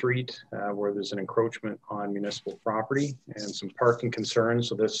Sound Street, where there's an encroachment on municipal property and some parking concerns.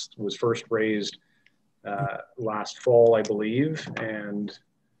 So this was first raised last fall, I believe, and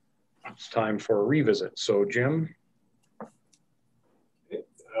it's time for a revisit. So Jim.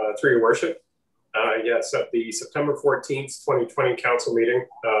 Through your worship. Yes, at the September 14th, 2020 council meeting,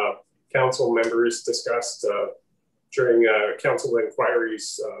 council members discussed during council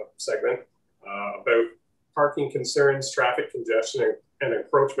inquiries segment about parking concerns, traffic congestion, and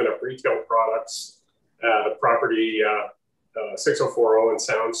encroachment of retail products at a property 604 Owen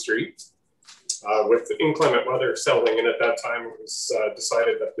Sound Street. With the inclement weather settling in at that time, it was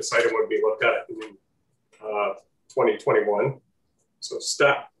decided that this item would be looked at in 2021. So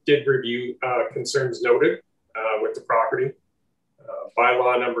staff did review concerns noted with the property.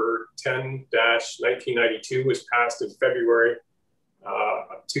 Bylaw number 10-1992 was passed in February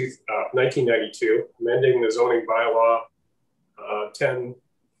 1992, amending the zoning bylaw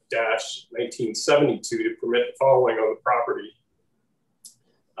 10-1972 to permit the following on the property.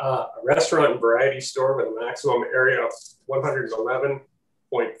 A restaurant and variety store with a maximum area of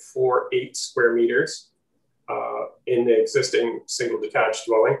 111.48 square meters in the existing single detached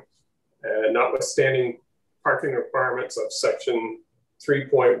dwelling, notwithstanding parking requirements of section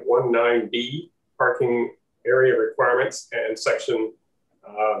 3.19B, parking area requirements, and section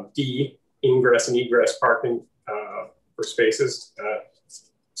D, ingress and egress parking for spaces at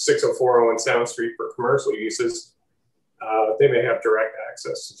 604 Owen Sound Street for commercial uses. They may have direct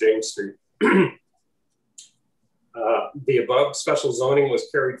access to James Street. The above special zoning was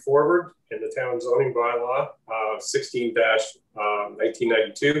carried forward in the town zoning bylaw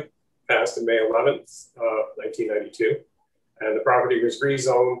 16-1992, passed on May 11th, 1992. And the property was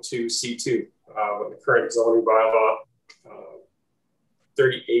rezoned to C2 when the current zoning bylaw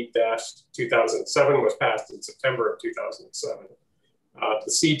 38-2007 was passed in September of 2007.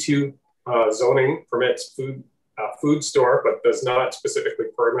 The C2 zoning permits food store, but does not specifically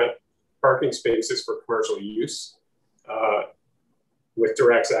permit parking spaces for commercial use with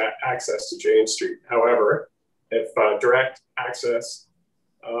direct access to James Street. However, if direct access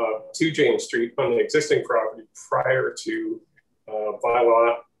to James Street on the existing property prior to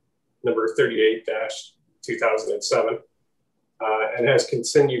bylaw number 38-2007 and has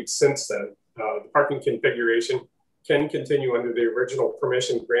continued since then, the parking configuration can continue under the original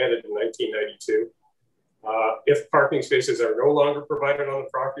permission granted in 1992. If parking spaces are no longer provided on the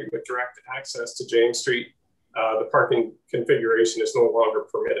property with direct access to James Street, the parking configuration is no longer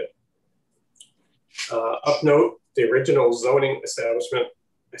permitted. Up note, the original zoning establishment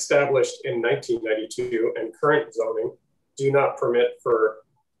established in 1992 and current zoning do not permit for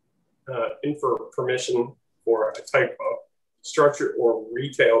permission for a type of structure or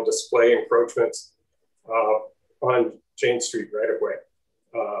retail display encroachments on James Street right of way,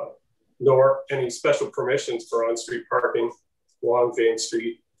 nor any special permissions for on-street parking along James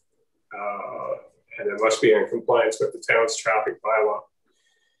Street, and it must be in compliance with the town's traffic bylaw.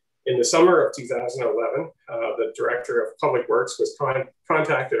 In the summer of 2011, the Director of Public Works was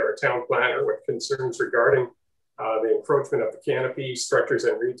contacted our town planner with concerns regarding the encroachment of the canopy, structures,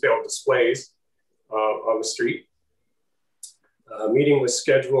 and retail displays on the street. A meeting was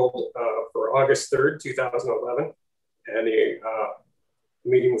scheduled for August 3rd, 2011, and the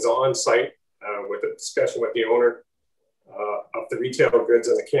meeting was on site with a discussion with the owner of the retail goods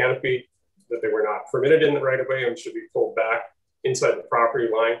and the canopy, that they were not permitted in the right of way and should be pulled back inside the property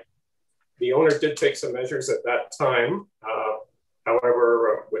line. The owner did take some measures at that time.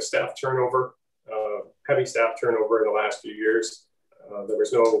 However, with staff turnover, heavy staff turnover in the last few years, there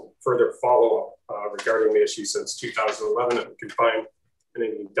was no further follow-up regarding the issue since 2011, and we could find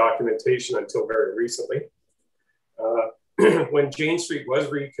any documentation until very recently. When Jane Street was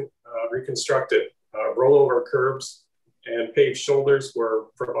reconstructed, rollover curbs and paved shoulders were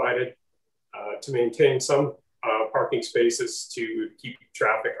provided to maintain some parking spaces to keep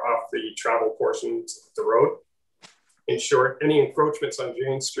traffic off the travel portions of the road. In short, any encroachments on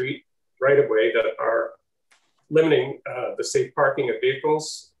Jane Street right of way that are limiting the safe parking of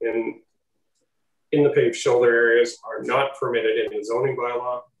vehicles in the paved shoulder areas are not permitted in the zoning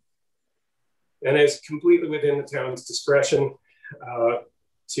bylaw, and is completely within the town's discretion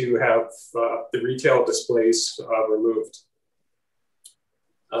to have the retail displays removed.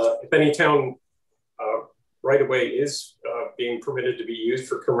 If any town right of way is being permitted to be used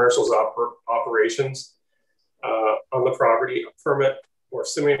for commercial operations on the property, a permit or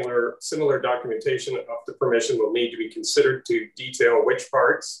similar documentation of the permission will need to be considered to detail which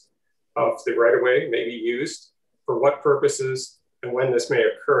parts of the right-of-way may be used, for what purposes, and when this may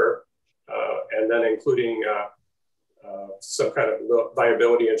occur, and then including some kind of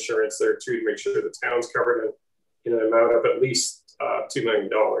liability insurance there too, to make sure the town's covered in an amount of at least $2 million.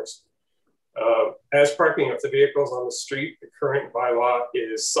 As parking of the vehicles on the street, the current bylaw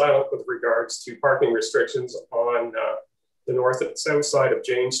is silent with regards to parking restrictions on the north and south side of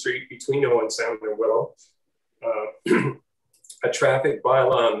Jane Street between Owen Sound and Willow. A traffic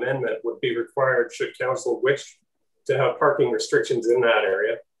bylaw amendment would be required should council wish to have parking restrictions in that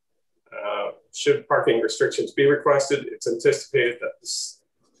area. Should parking restrictions be requested, it's anticipated that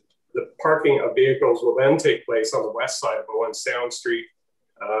the parking of vehicles will then take place on the west side of Owen Sound Street,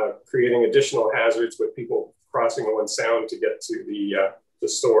 creating additional hazards with people crossing Owen Sound to get to the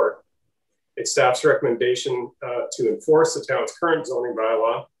store. It's staff's recommendation to enforce the town's current zoning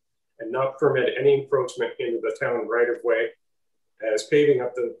bylaw and not permit any encroachment into the town right of way, as paving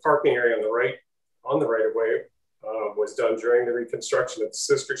up the parking area on the right of way was done during the reconstruction of the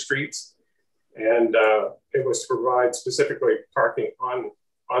sister streets, and it was to provide specifically parking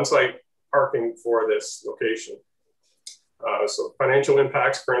on-site parking for this location. So financial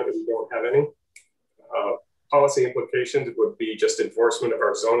impacts, currently we don't have any. Policy implications would be just enforcement of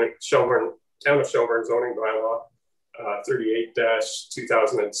our zoning, Town of Shelburne zoning bylaw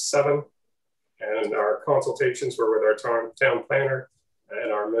 38-2007. And our consultations were with our town planner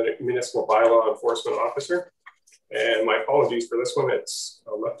and our municipal bylaw enforcement officer. And my apologies for this one, it's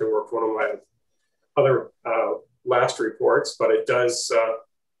left over from one of my other last reports, but it does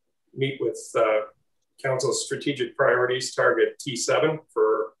meet with Council's strategic priorities, target T7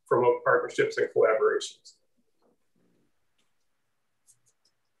 for promote partnerships and collaborations.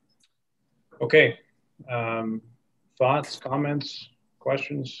 Okay, thoughts, comments,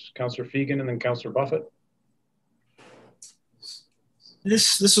 questions? Councillor Fegan and then Councillor Buffett.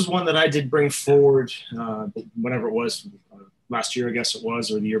 This is one that I did bring forward whenever it was, last year I guess it was,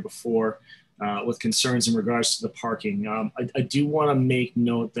 or the year before, with concerns in regards to the parking. I do want to make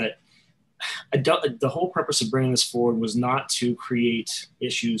note that the whole purpose of bringing this forward was not to create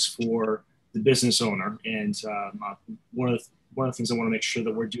issues for the business owner. And one of the things I want to make sure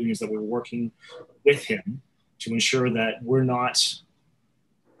that we're doing is that we're working with him to ensure that we're not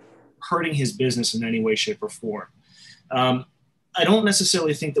hurting his business in any way, shape, or form. I don't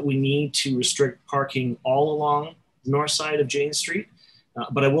necessarily think that we need to restrict parking all along the north side of Jane Street,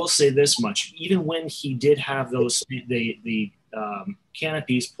 but I will say this much: even when he did have those the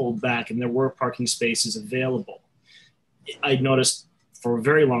canopies pulled back and there were parking spaces available, I noticed for a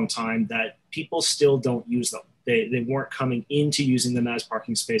very long time that people still don't use them. They weren't coming into using them as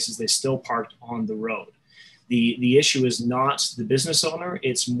parking spaces. They still parked on the road. The issue is not the business owner,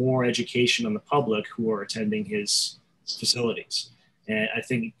 it's more education on the public who are attending his facilities. And I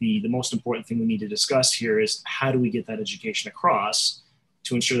think the most important thing we need to discuss here is how do we get that education across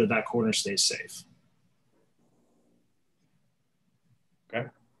to ensure that that corner stays safe. Okay.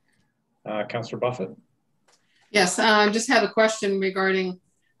 Councillor Buffett. Yes, I just had a question regarding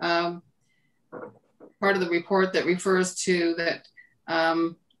part of the report that refers to that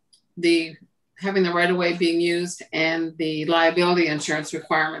having the right-of-way being used and the liability insurance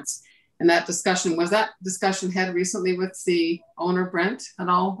requirements. And that discussion, was that discussion had recently with the owner, Brent, at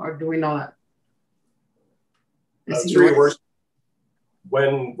all, or do we know that?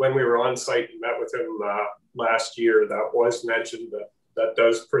 when we were on site and met with him last year, that was mentioned that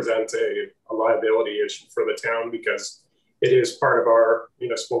does present a liability issue for the town, because it is part of our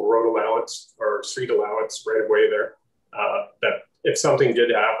municipal road allowance or street allowance right away there. That if something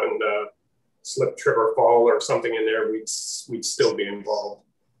did happen, slip, trip, or fall or something in there, we'd still be involved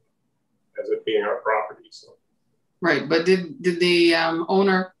as it being our property. So. Right, but did the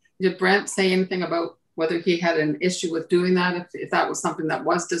owner, did Brent say anything about whether he had an issue with doing that, if that was something that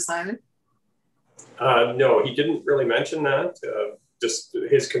was decided? No, he didn't really mention that. Just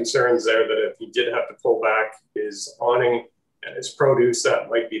his concerns there that if he did have to pull back his awning and his produce, that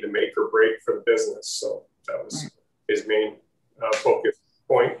might be the make or break for the business. So that was his main focus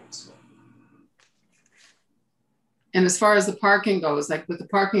point. And as far as the parking goes, like with the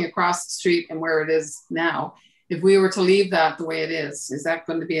parking across the street and where it is now, if we were to leave that the way it is that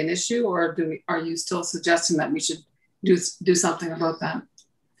going to be an issue, or are you still suggesting that we should do something about that?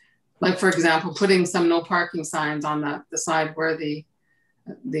 Like, for example, putting some no parking signs on the side where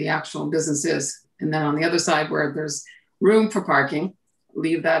the actual business is, and then on the other side where there's room for parking,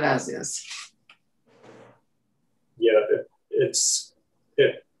 leave that as is. Yeah,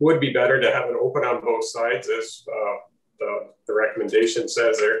 it would be better to have it open on both sides, as the recommendation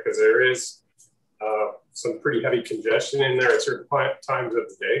says there, because there is some pretty heavy congestion in there at certain times of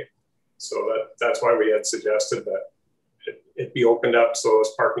the day. So that's why we had suggested that it be opened up so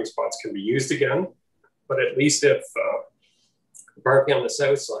those parking spots can be used again. But at least if parking on the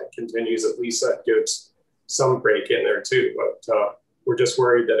south side continues, at least that gives some break in there too. But we're just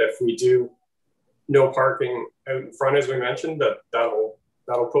worried that if we do no parking out in front, as we mentioned, that'll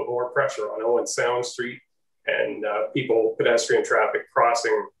put more pressure on Owen Sound Street and pedestrian traffic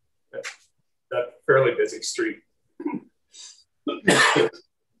crossing that fairly busy street.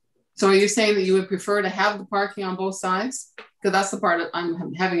 So are you saying that you would prefer to have the parking on both sides? Because that's the part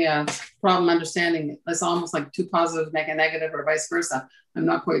I'm having a problem understanding. It's almost like two positives make a negative, or vice versa. I'm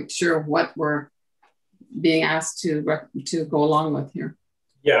not quite sure what we're being asked to go along with here.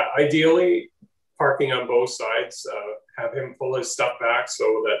 Yeah, ideally parking on both sides, have him pull his stuff back so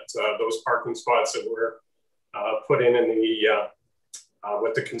that those parking spots that were put in the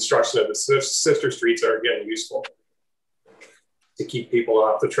with the construction of the sister streets are again useful to keep people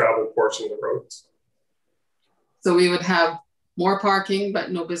off the travel portion of the roads. So we would have more parking,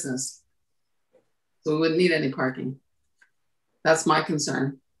 but no business. So we wouldn't need any parking. That's my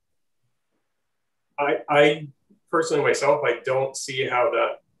concern. I personally myself, I don't see how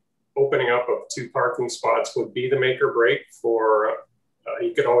that opening up of two parking spots would be the make or break for,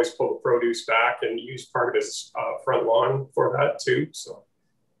 you could always pull the produce back and use part of his front lawn for that too, so.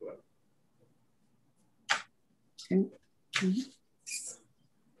 Okay. Mm-hmm.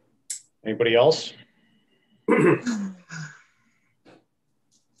 Anybody else?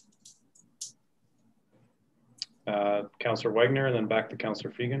 Councillor Wagner, and then back to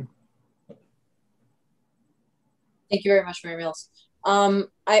Councillor Fegan. Thank you very much, Mayor Mills.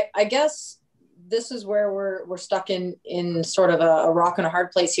 I guess this is where we're stuck in sort of a rock and a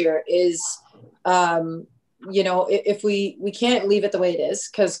hard place here is, you know, if we can't leave it the way it is,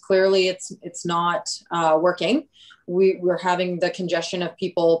 because clearly it's not working. We're having the congestion of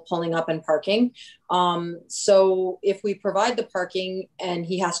people pulling up and parking. So if we provide the parking and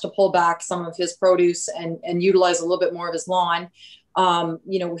he has to pull back some of his produce and utilize a little bit more of his lawn,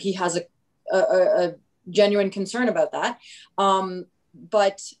 you know, he has a genuine concern about that.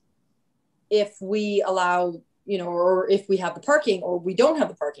 But if we allow, you know, or if we have the parking or we don't have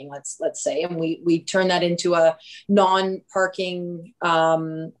the parking, let's say, and we turn that into a non-parking,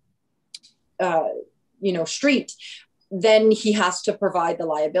 you know, street, then he has to provide the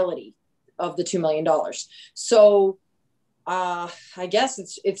liability of the $2 million. So I guess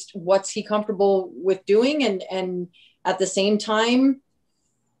it's what's he comfortable with doing, and at the same time,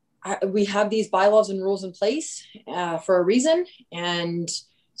 we have these bylaws and rules in place for a reason, and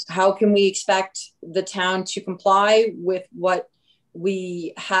how can we expect the town to comply with what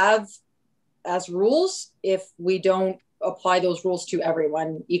we have as rules if we don't apply those rules to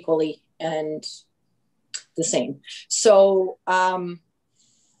everyone equally and the same? So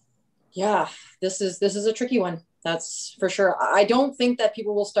yeah, this is a tricky one, that's for sure. I don't think that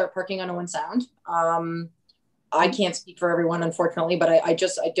people will start parking on Owen Sound. I can't speak for everyone, unfortunately, but I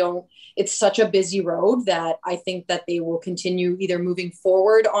don't, it's such a busy road that I think that they will continue either moving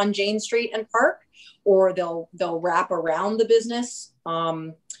forward on Jane Street and park, or they'll wrap around the business,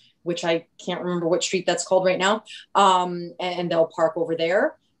 which I can't remember what street that's called right now, and they'll park over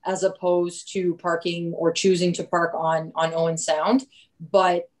there as opposed to parking or choosing to park on Owen Sound.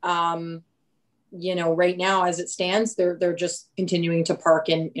 But you know, right now as it stands, they're just continuing to park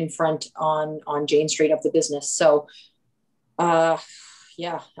in front on Jane Street of the business. So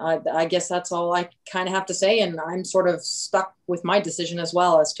yeah, I guess that's all I kind of have to say. And I'm sort of stuck with my decision as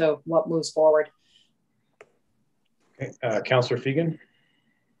well as to what moves forward. Okay, Councillor Fegan.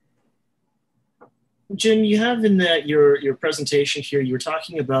 Jim, you have in that your presentation here, you were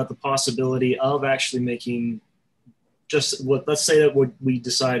talking about the possibility of actually making just what, let's say that we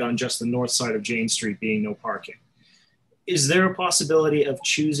decide on just the north side of Jane Street being no parking. Is there a possibility of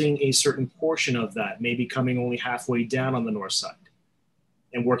choosing a certain portion of that, maybe coming only halfway down on the north side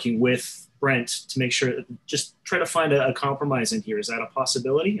and working with Brent to make sure, just try to find a compromise in here? Is that a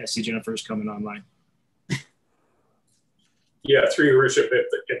possibility? I see Jennifer's coming online. Yeah, through your worship,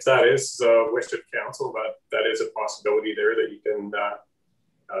 if that is wish of council, that is a possibility there, that you can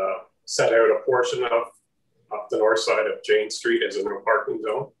set out a portion of the north side of Jane Street as a no parking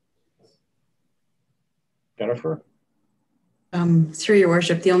zone. Jennifer? Through your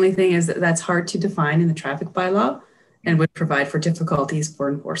worship, the only thing is that that's hard to define in the traffic bylaw and would provide for difficulties for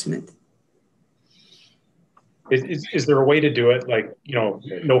enforcement. Is there a way to do it, like, you know,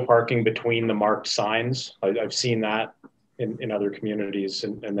 no parking between the marked signs? I've seen that in other communities,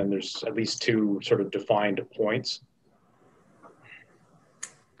 and then there's at least two sort of defined points.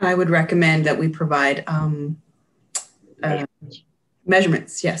 I would recommend that we provide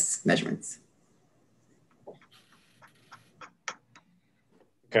measurements. Yes, measurements.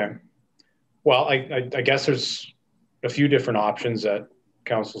 Okay. Well, I guess there's a few different options at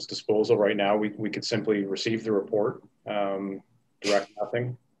council's disposal right now. We could simply receive the report, direct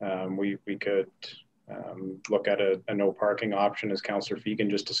nothing. We could look at a no parking option, as Councillor Fegan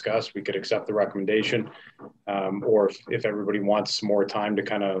just discussed. We could accept the recommendation, or if everybody wants more time to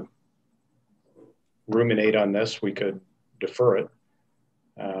kind of ruminate on this, we could defer it.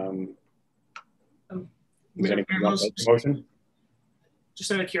 Does anybody want to make a motion?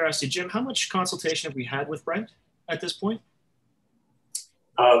 Just out of curiosity, Jim, how much consultation have we had with Brent at this point?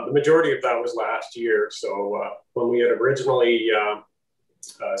 The majority of that was last year. So when we had originally,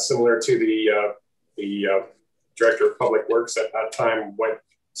 similar to the Director of Public Works at that time, went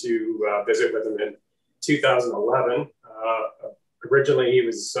to visit with him in 2011. Originally, he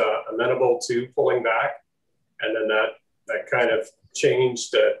was amenable to pulling back, and then that kind of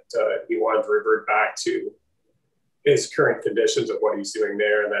changed, that he wanted to revert back to his current conditions of what he's doing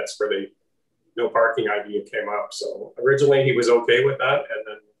there, and that's where the no parking idea came up. So originally he was okay with that, and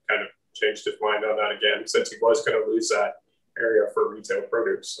then kind of changed his mind on that again, since he was going to lose that area for retail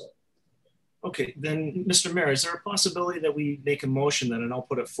produce. So. Okay, then Mr. Mayor, is there a possibility that we make a motion then, and I'll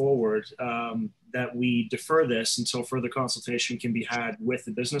put it forward, that we defer this until further consultation can be had with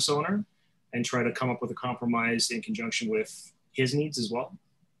the business owner and try to come up with a compromise in conjunction with his needs as well?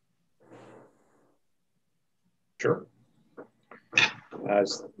 Sure.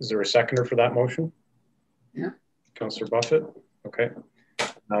 Is there a seconder for that motion? Yeah. Councillor Buffett. Okay.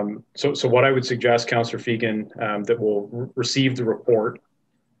 So what I would suggest, Councillor Fegan, that we'll receive the report,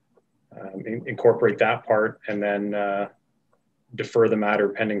 incorporate that part, and then defer the matter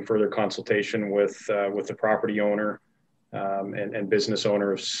pending further consultation with the property owner and business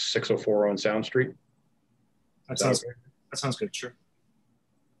owner of 604 on Sound Street. That sounds good. Sure.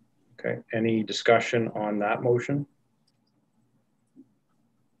 Okay. Any discussion on that motion?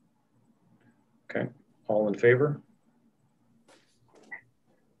 Okay. All in favor?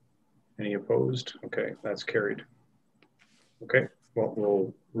 Any opposed? Okay, that's carried. Okay. Well,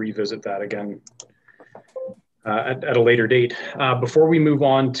 we'll revisit that again at a later date. Before we move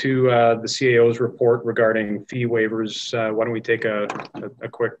on to the CAO's report regarding fee waivers, why don't we take a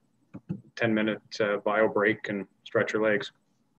quick 10-minute bio break and stretch your legs?